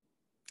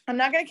I'm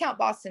not going to count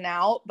Boston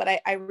out, but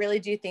I really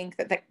do think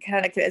that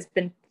Connecticut has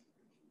been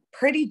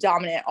pretty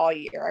dominant all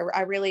year.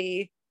 I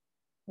really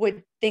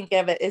would think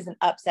of it as an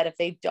upset if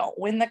they don't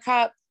win the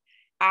cup.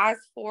 As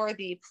for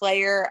the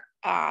player,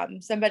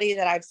 somebody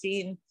that I've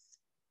seen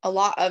a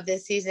lot of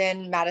this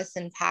season,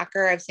 Madison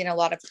Packer, I've seen a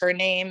lot of her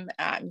name.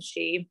 I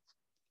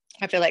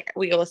feel like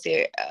we will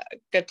see a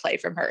good play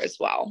from her as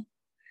well.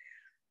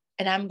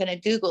 And I'm going to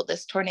Google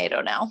this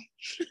tornado now.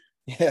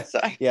 Yeah. So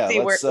I can see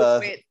where it's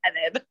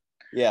headed.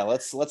 Yeah,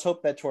 let's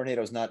hope that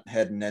tornado's not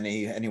heading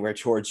anywhere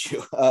towards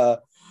you.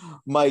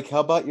 Mike, how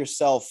about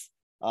yourself?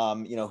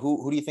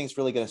 Who do you think is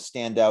really going to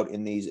stand out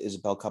in these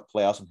Isabel Cup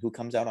playoffs, and who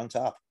comes out on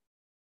top?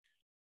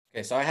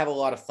 Okay, so I have a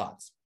lot of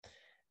thoughts.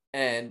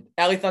 And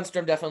Ali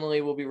Thunstrom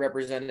definitely will be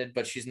represented,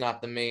 but she's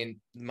not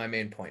my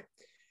main point.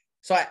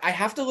 So I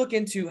have to look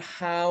into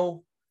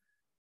how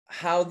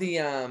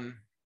they're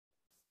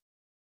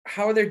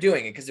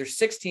doing it, because there's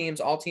 6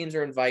 teams, all teams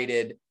are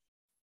invited.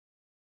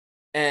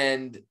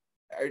 And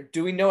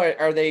do we know,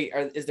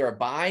 is there a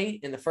bye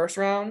in the first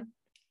round?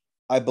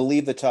 I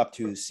believe the top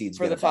 2 seeds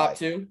for the top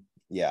 2.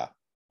 Yeah.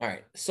 All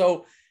right.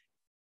 So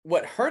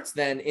what hurts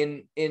then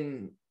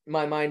in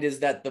my mind is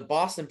that the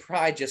Boston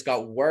Pride just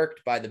got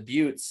worked by the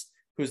Buttes,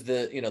 who's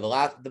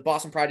the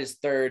Boston Pride is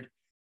 3rd,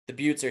 the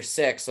Buttes are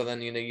 6th. So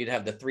then, you'd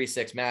have the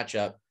 3-6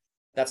 matchup.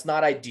 That's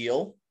not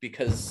ideal,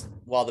 because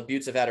while the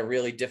Buttes have had a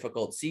really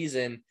difficult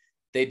season,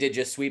 they did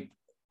just sweep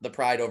the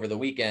Pride over the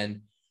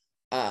weekend.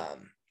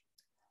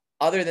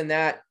 Other than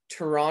that,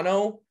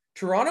 Toronto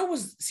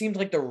seemed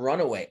like the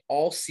runaway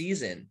all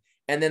season.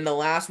 And then the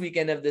last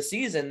weekend of the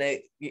season,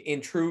 they,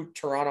 in true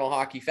Toronto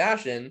hockey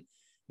fashion,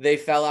 they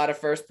fell out of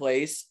first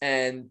place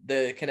and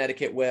the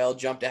Connecticut Whale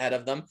jumped ahead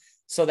of them.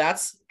 So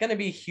that's going to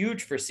be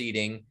huge for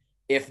seeding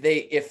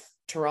if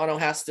Toronto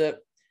has to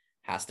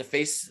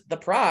face the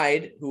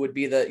Pride, who would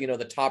be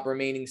the top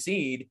remaining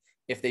seed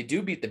if they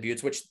do beat the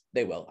Buttes, which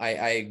they will.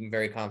 I'm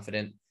very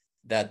confident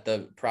that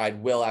the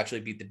Pride will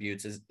actually beat the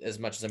Buttes, as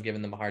much as I'm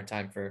giving them a hard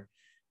time for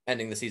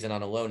ending the season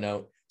on a low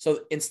note.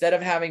 So instead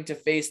of having to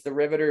face the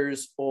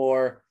Riveters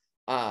or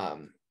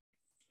the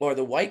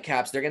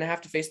Whitecaps, they're going to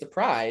have to face the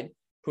Pride,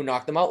 who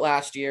knocked them out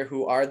last year,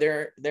 who are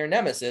their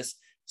nemesis.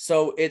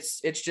 So it's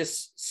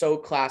just so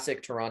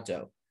classic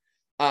Toronto.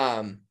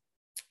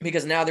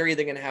 Because now they're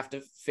either going to have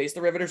to face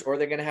the Riveters or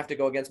they're going to have to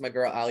go against my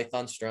girl, Ali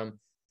Thunstrom,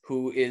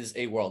 who is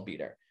a world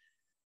beater.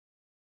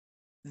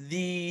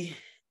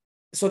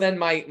 So then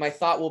my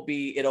thought will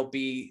be, it'll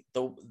be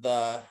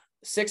the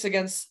 6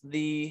 against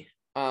the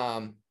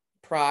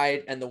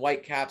Pride and the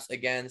Whitecaps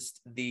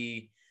against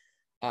the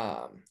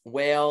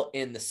Whale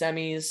in the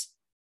semis.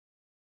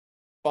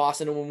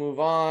 Boston will move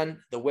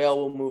on. The Whale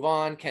will move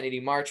on.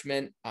 Kennedy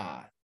Marchment,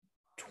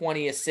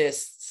 20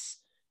 assists.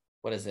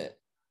 What is it?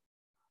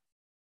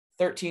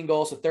 13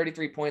 goals, so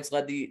 33 points,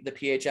 led the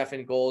PHF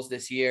in goals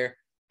this year.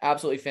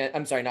 Absolutely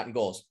I'm sorry, not in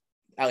goals.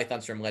 Ali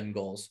Thunstrom led in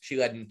goals. She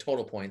led in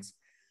total points.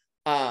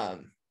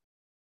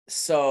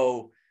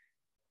 So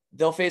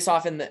they'll face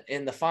off in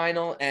the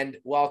final. And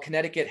while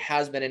Connecticut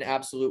has been an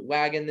absolute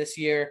wagon this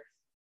year,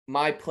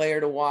 my player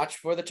to watch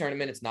for the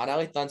tournament, it's not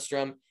Ali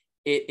Thunstrom,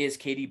 it is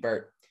Katie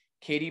Burt.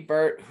 Katie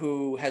Burt,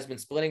 who has been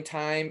splitting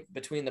time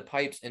between the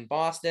pipes in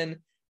Boston,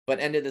 but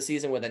ended the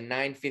season with a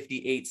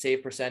 .958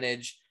 save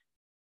percentage,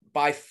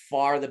 by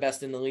far the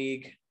best in the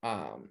league,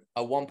 a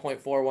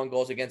 1.41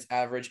 goals against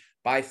average,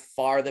 by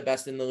far the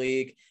best in the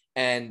league.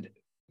 And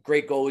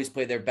great goalies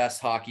play their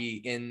best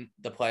hockey in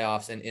the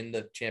playoffs and in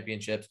the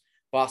championships.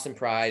 Boston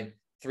Pride,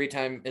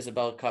 3-time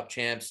Isabel Cup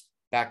champs,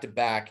 back to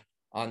back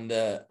on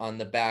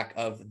the back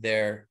of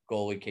their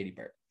goalie, Katie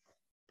Burt.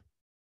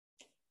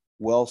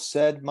 Well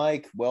said,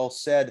 Mike. Well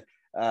said.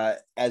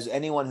 As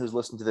anyone who's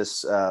listened to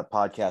this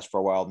podcast for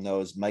a while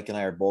knows, Mike and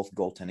I are both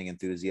goaltending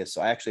enthusiasts.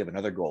 So I actually have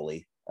another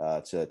goalie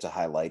to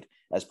highlight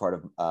as part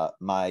of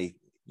my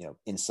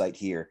insight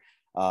here.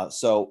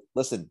 So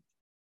listen,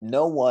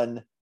 no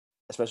one,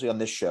 especially on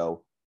this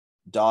show,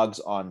 dogs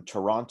on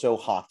Toronto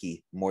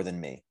hockey more than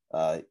me.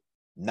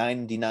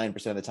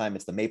 99% of the time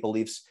it's the Maple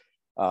Leafs,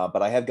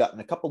 but I have gotten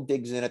a couple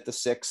digs in at the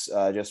Six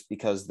just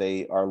because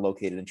they are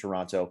located in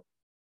Toronto.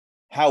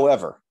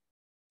 However,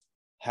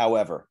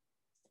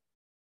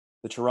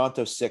 the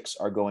Toronto Six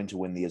are going to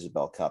win the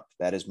Isabel Cup.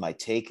 That is my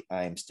take.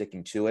 I am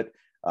sticking to it.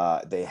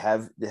 They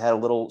had a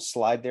little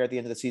slide there at the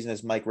end of the season,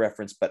 as Mike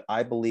referenced, but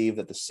I believe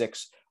that the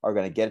Six are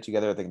going to get it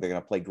together. I think they're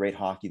going to play great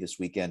hockey this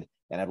weekend,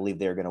 and I believe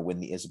they're going to win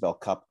the Isabel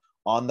Cup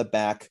on the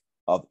back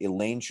of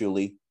Elaine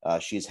Julie.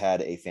 She's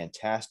had a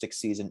fantastic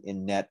season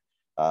in net,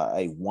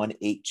 a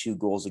 1.82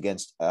 goals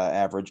against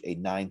average, a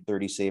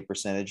 930 save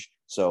percentage.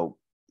 So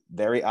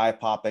very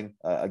eye-popping.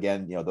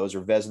 Again, those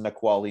are Vezina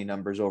quality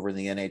numbers over in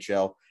the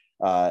NHL.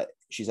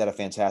 She's had a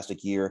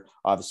fantastic year.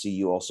 Obviously,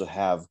 you also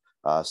have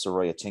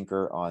Soroya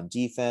Tinker on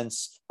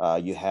defense.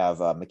 You have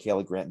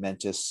Michaela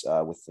Grant-Mentis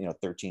with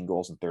 13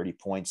 goals and 30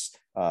 points,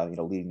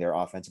 leading their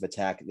offensive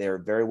attack. They're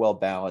very well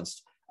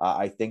balanced.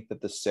 I think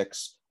that the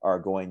Six are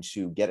going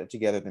to get it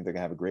together. I think they're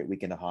going to have a great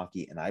weekend of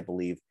hockey, and I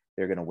believe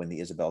they're going to win the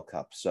Isabel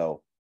Cup.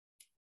 So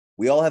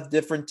we all have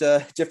different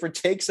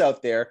takes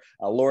out there.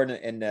 Lauren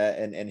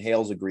and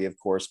Hales agree, of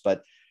course,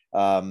 but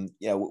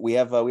we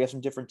have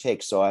some different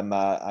takes. So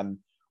I'm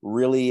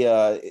really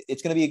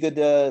it's going to be a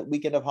good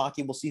weekend of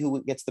hockey. We'll see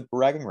who gets the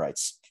bragging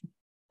rights.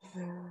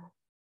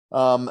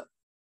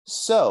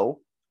 So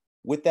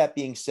with that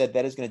being said,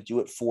 that is going to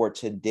do it for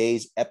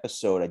today's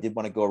episode. I did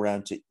want to go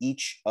around to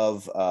each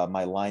of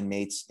my line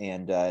mates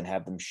and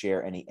have them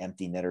share any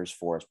empty netters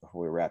for us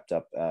before we wrapped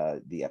up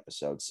the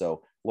episode.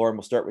 So Lauren,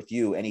 we'll start with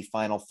you. Any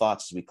final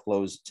thoughts as we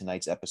close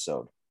tonight's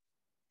episode?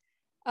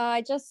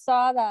 I just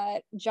saw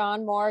that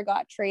John Moore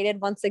got traded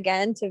once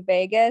again to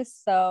Vegas.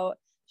 So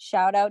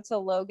shout out to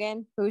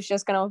Logan, who's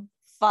just going to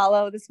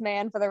follow this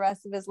man for the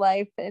rest of his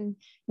life. And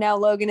now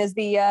Logan is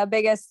the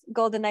biggest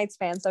Golden Knights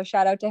fan. So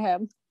shout out to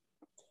him.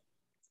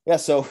 Yeah,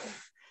 so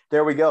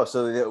there we go.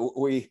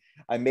 So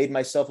I made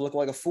myself look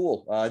like a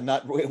fool,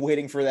 not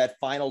waiting for that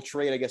final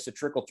trade, I guess, to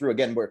trickle through.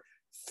 Again, we're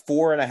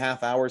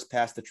 4.5 hours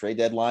past the trade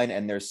deadline,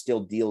 and there's still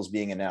deals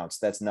being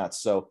announced. That's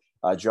nuts. So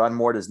John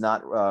Moore does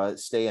not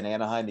stay in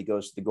Anaheim. He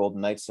goes to the Golden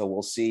Knights. So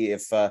we'll see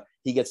if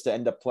he gets to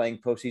end up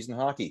playing postseason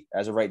hockey.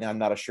 As of right now,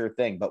 not a sure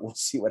thing, but we'll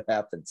see what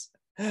happens.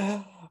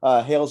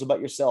 Hales,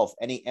 about yourself,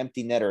 any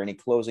empty netter, any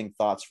closing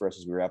thoughts for us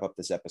as we wrap up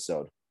this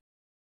episode?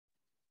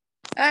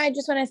 I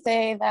just want to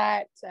say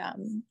that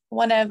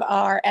one of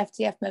our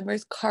FTF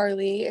members,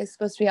 Carly, is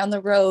supposed to be on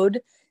the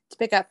road to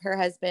pick up her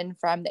husband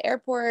from the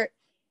airport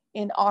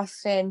in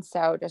Austin.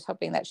 So just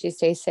hoping that she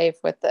stays safe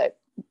with the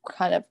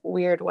kind of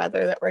weird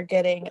weather that we're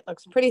getting. It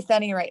looks pretty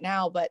sunny right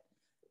now, but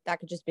that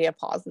could just be a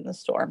pause in the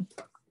storm.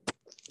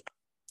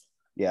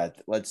 Yeah,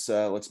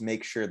 let's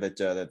make sure that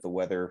that the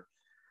weather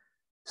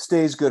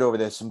stays good over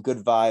there. Some good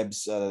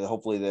vibes.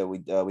 Hopefully that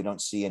we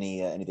don't see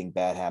anything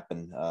bad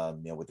happen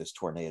with this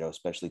tornado,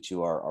 especially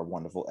to our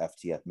wonderful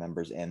FTF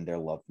members and their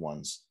loved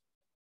ones.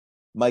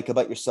 Mike,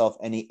 about yourself,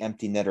 any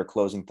empty net or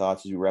closing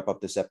thoughts as we wrap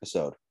up this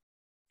episode?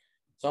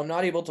 So I'm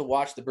not able to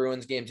watch the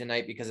Bruins game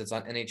tonight because it's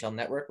on NHL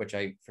Network, which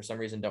I for some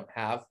reason don't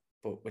have,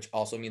 but which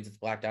also means it's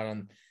blacked out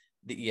on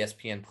the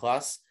ESPN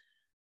Plus.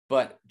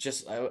 But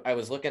just I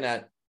was looking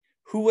at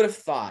who would have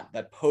thought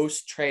that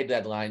post trade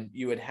deadline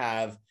you would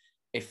have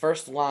a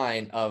first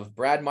line of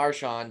Brad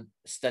Marchand,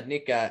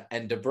 Studnicka,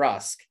 and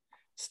DeBrusk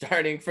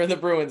starting for the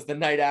Bruins the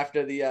night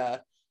after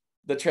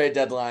the trade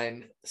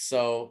deadline.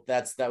 So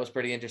that was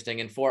pretty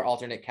interesting, and 4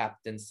 alternate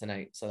captains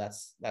tonight. So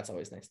that's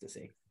always nice to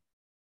see.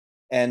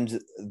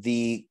 And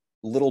the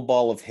little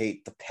ball of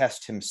hate, the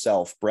pest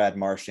himself, Brad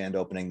Marchand,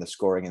 opening the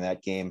scoring in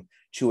that game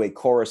to a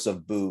chorus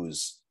of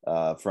boos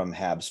from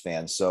Habs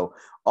fans. So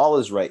all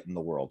is right in the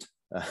world.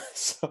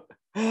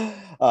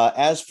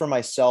 As for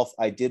myself,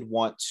 I did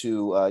want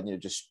to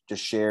just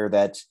share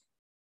that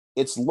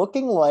it's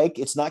looking like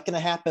it's not going to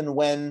happen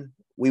when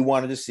we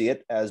wanted to see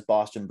it as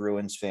Boston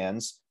Bruins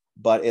fans,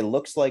 but it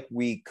looks like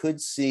we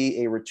could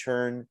see a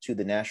return to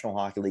the National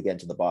Hockey League and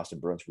to the Boston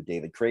Bruins for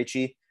David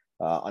Krejci.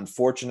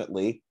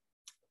 Unfortunately,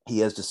 he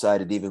has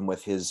decided, even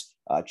with his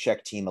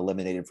Czech team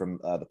eliminated from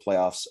the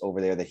playoffs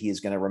over there, that he is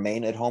going to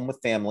remain at home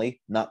with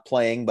family, not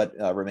playing, but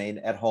remain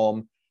at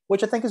home,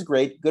 which I think is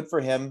great. Good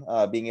for him,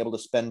 being able to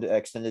spend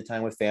extended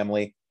time with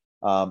family.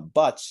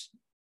 But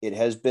it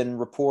has been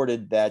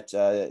reported that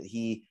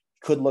he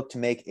could look to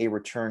make a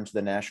return to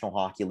the National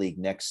Hockey League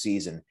next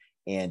season.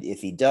 And if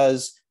he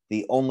does,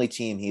 the only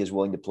team he is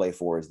willing to play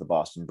for is the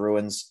Boston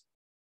Bruins.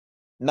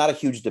 not a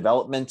huge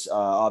development.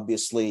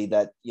 Obviously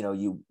that,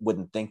 you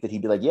wouldn't think that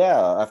he'd be like,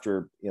 yeah,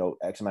 after,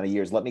 X amount of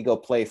years, let me go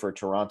play for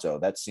Toronto.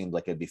 That seemed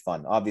like it'd be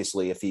fun.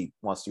 Obviously, if he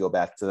wants to go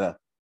back to the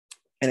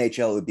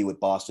NHL, it would be with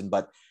Boston,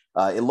 but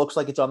it looks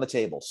like it's on the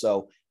table.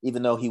 So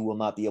even though he will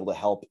not be able to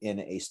help in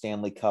a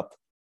Stanley Cup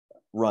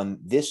run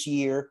this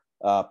year,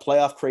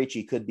 playoff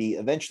Krejci could be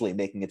eventually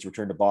making its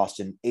return to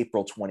Boston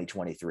April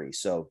 2023.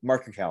 So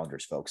mark your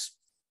calendars, folks.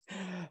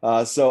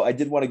 So I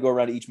did want to go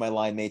around to each of my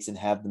line mates and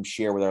have them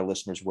share with our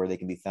listeners where they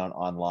can be found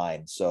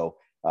online. So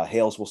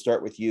Hales, we'll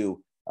start with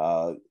you.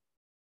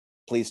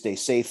 Please stay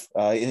safe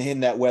in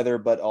that weather,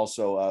 but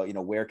also,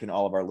 where can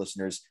all of our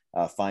listeners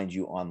find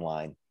you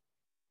online?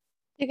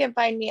 You can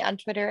find me on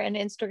Twitter and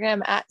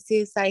Instagram at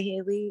CSI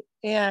Haley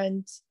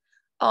and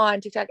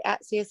on TikTok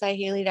at CSI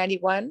Haley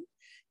 91.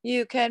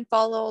 You can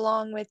follow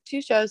along with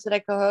two shows that I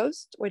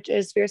co-host, which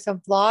is Fierce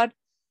and Flawed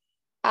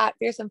at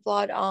Fierce and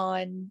Flawed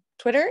on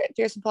Twitter,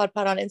 Fierce and Flawed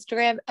Pod on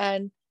Instagram,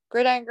 and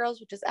Gridiron Girls,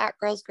 which is at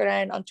Girls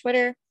Gridiron on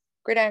Twitter,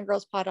 Gridiron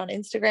Girls Pod on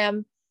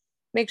Instagram.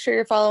 Make sure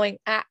you're following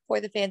at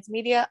For the Fans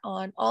Media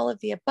on all of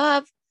the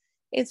above: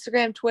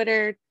 Instagram,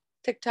 Twitter,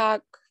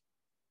 TikTok,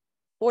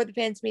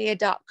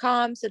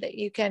 forthefansmedia.com, so that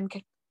you can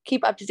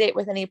keep up to date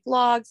with any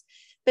blogs,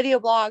 video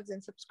blogs,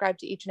 and subscribe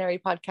to each and every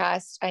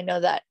podcast. I know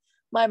that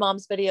my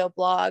mom's video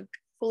blog,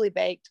 Fully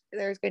Baked,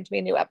 there's going to be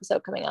a new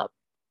episode coming up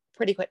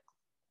pretty quick.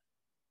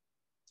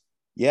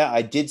 Yeah,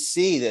 I did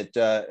see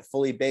that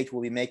Fully Baked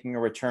will be making a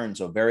return,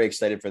 so very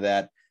excited for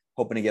that.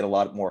 Hoping to get a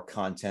lot more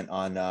content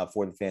on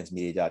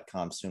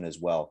forthefansmedia.com soon as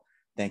well.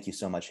 Thank you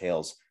so much,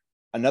 Hales.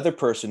 Another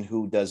person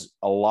who does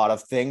a lot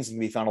of things and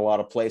can be found a lot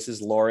of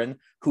places, Lauren,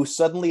 who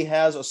suddenly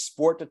has a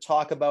sport to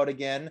talk about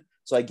again.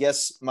 So I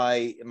guess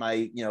my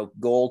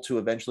goal to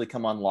eventually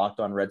come on Locked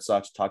On Red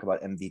Sox to talk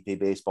about MVP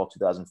baseball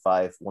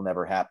 2005 will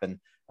never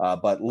happen.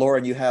 But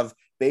Lauren, you have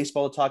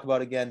baseball to talk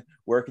about again.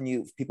 Where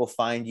can people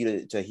find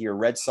you to hear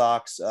Red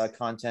Sox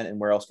content, and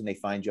where else can they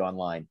find you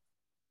online?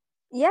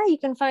 Yeah, you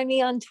can find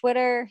me on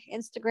Twitter,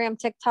 Instagram,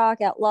 TikTok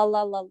at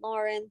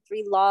Lauren,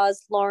 3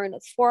 laws, Lauren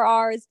with 4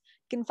 R's.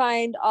 You can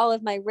find all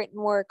of my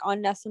written work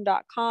on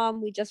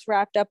NESN.com. We just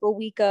wrapped up a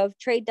week of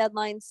trade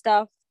deadline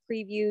stuff,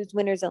 previews,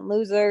 winners and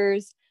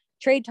losers,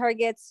 trade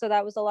targets. So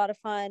that was a lot of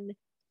fun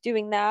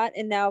doing that.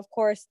 And now, of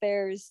course,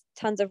 there's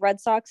tons of Red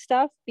Sox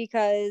stuff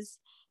because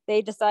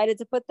they decided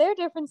to put their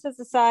differences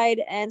aside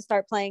and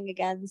start playing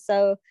again.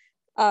 So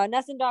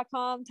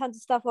NESN.com, tons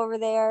of stuff over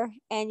there.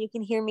 And you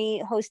can hear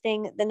me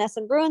hosting the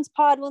NESN Bruins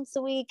pod once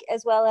a week,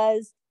 as well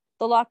as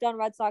the Locked On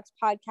Red Sox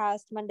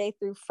podcast Monday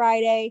through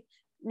Friday.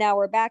 Now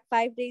we're back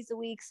 5 days a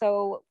week.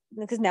 So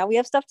because now we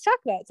have stuff to talk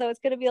about. So it's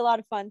going to be a lot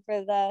of fun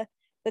for the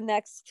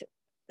next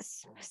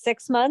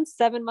 6 months,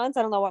 7 months.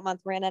 I don't know what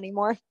month we're in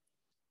anymore.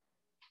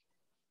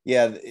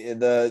 Yeah,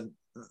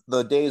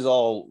 the days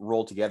all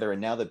roll together,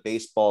 and now that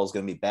baseball is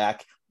going to be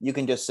back, you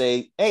can just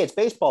say, "Hey, it's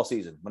baseball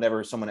season."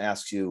 Whenever someone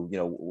asks you,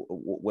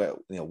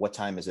 what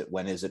time is it?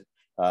 When is it?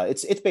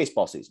 It's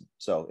baseball season.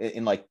 So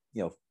in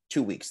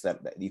 2 weeks, that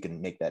you can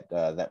make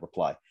that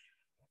reply.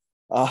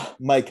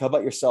 Mike, how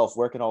about yourself?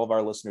 Where can all of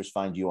our listeners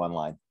find you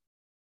online?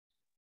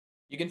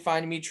 You can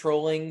find me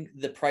trolling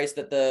the price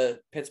that the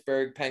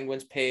Pittsburgh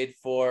Penguins paid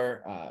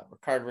for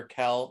Rickard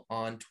Rakell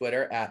on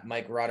Twitter at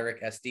Mike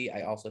Roderick SD.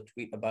 I also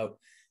tweet about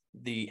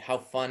how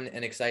fun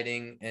and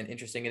exciting and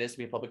interesting it is to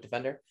be a public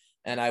defender.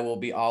 And I will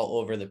be all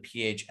over the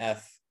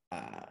PHF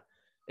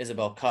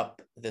Isabel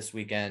Cup this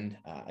weekend.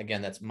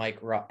 Again, that's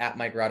at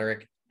Mike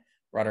Roderick.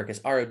 Roderick is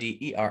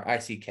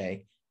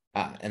RODERICK,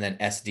 and then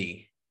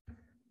SD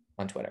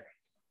on Twitter.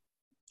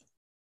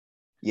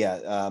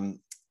 Yeah,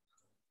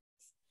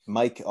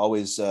 Mike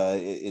always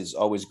is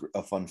always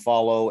a fun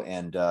follow,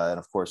 and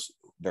of course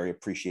very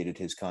appreciated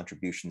his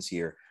contributions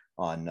here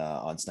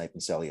on Snipe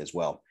and Selly as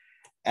well.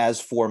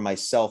 As for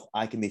myself,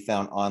 I can be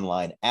found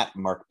online at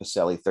Mark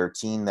Pacelli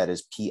 13. That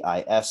is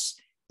PISELLI.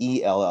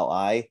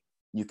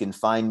 You can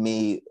find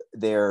me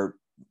there,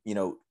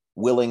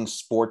 willing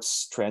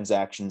sports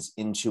transactions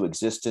into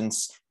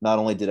existence. Not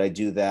only did I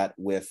do that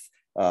with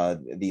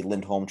the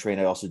Lindholm trade,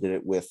 I also did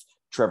it with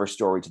Trevor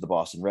Story to the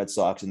Boston Red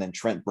Sox, and then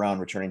Trent Brown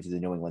returning to the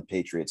New England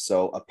Patriots.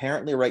 So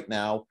apparently right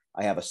now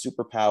I have a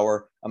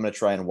superpower. I'm going to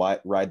try and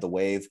ride the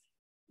wave.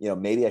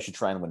 Maybe I should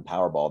try and win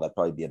Powerball. That'd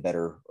probably be a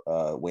better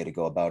way to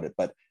go about it.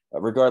 But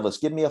regardless,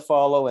 give me a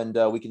follow, and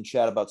we can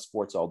chat about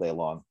sports all day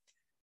long.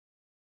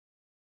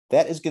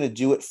 That is going to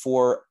do it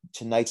for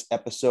tonight's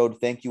episode.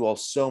 Thank you all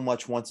so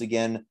much once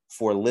again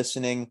for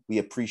listening. We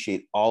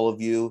appreciate all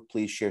of you.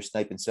 Please share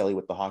Snipe and Selly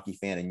with the hockey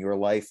fan in your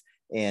life.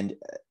 And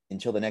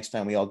until the next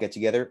time we all get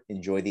together,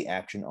 enjoy the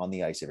action on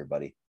the ice,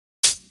 everybody.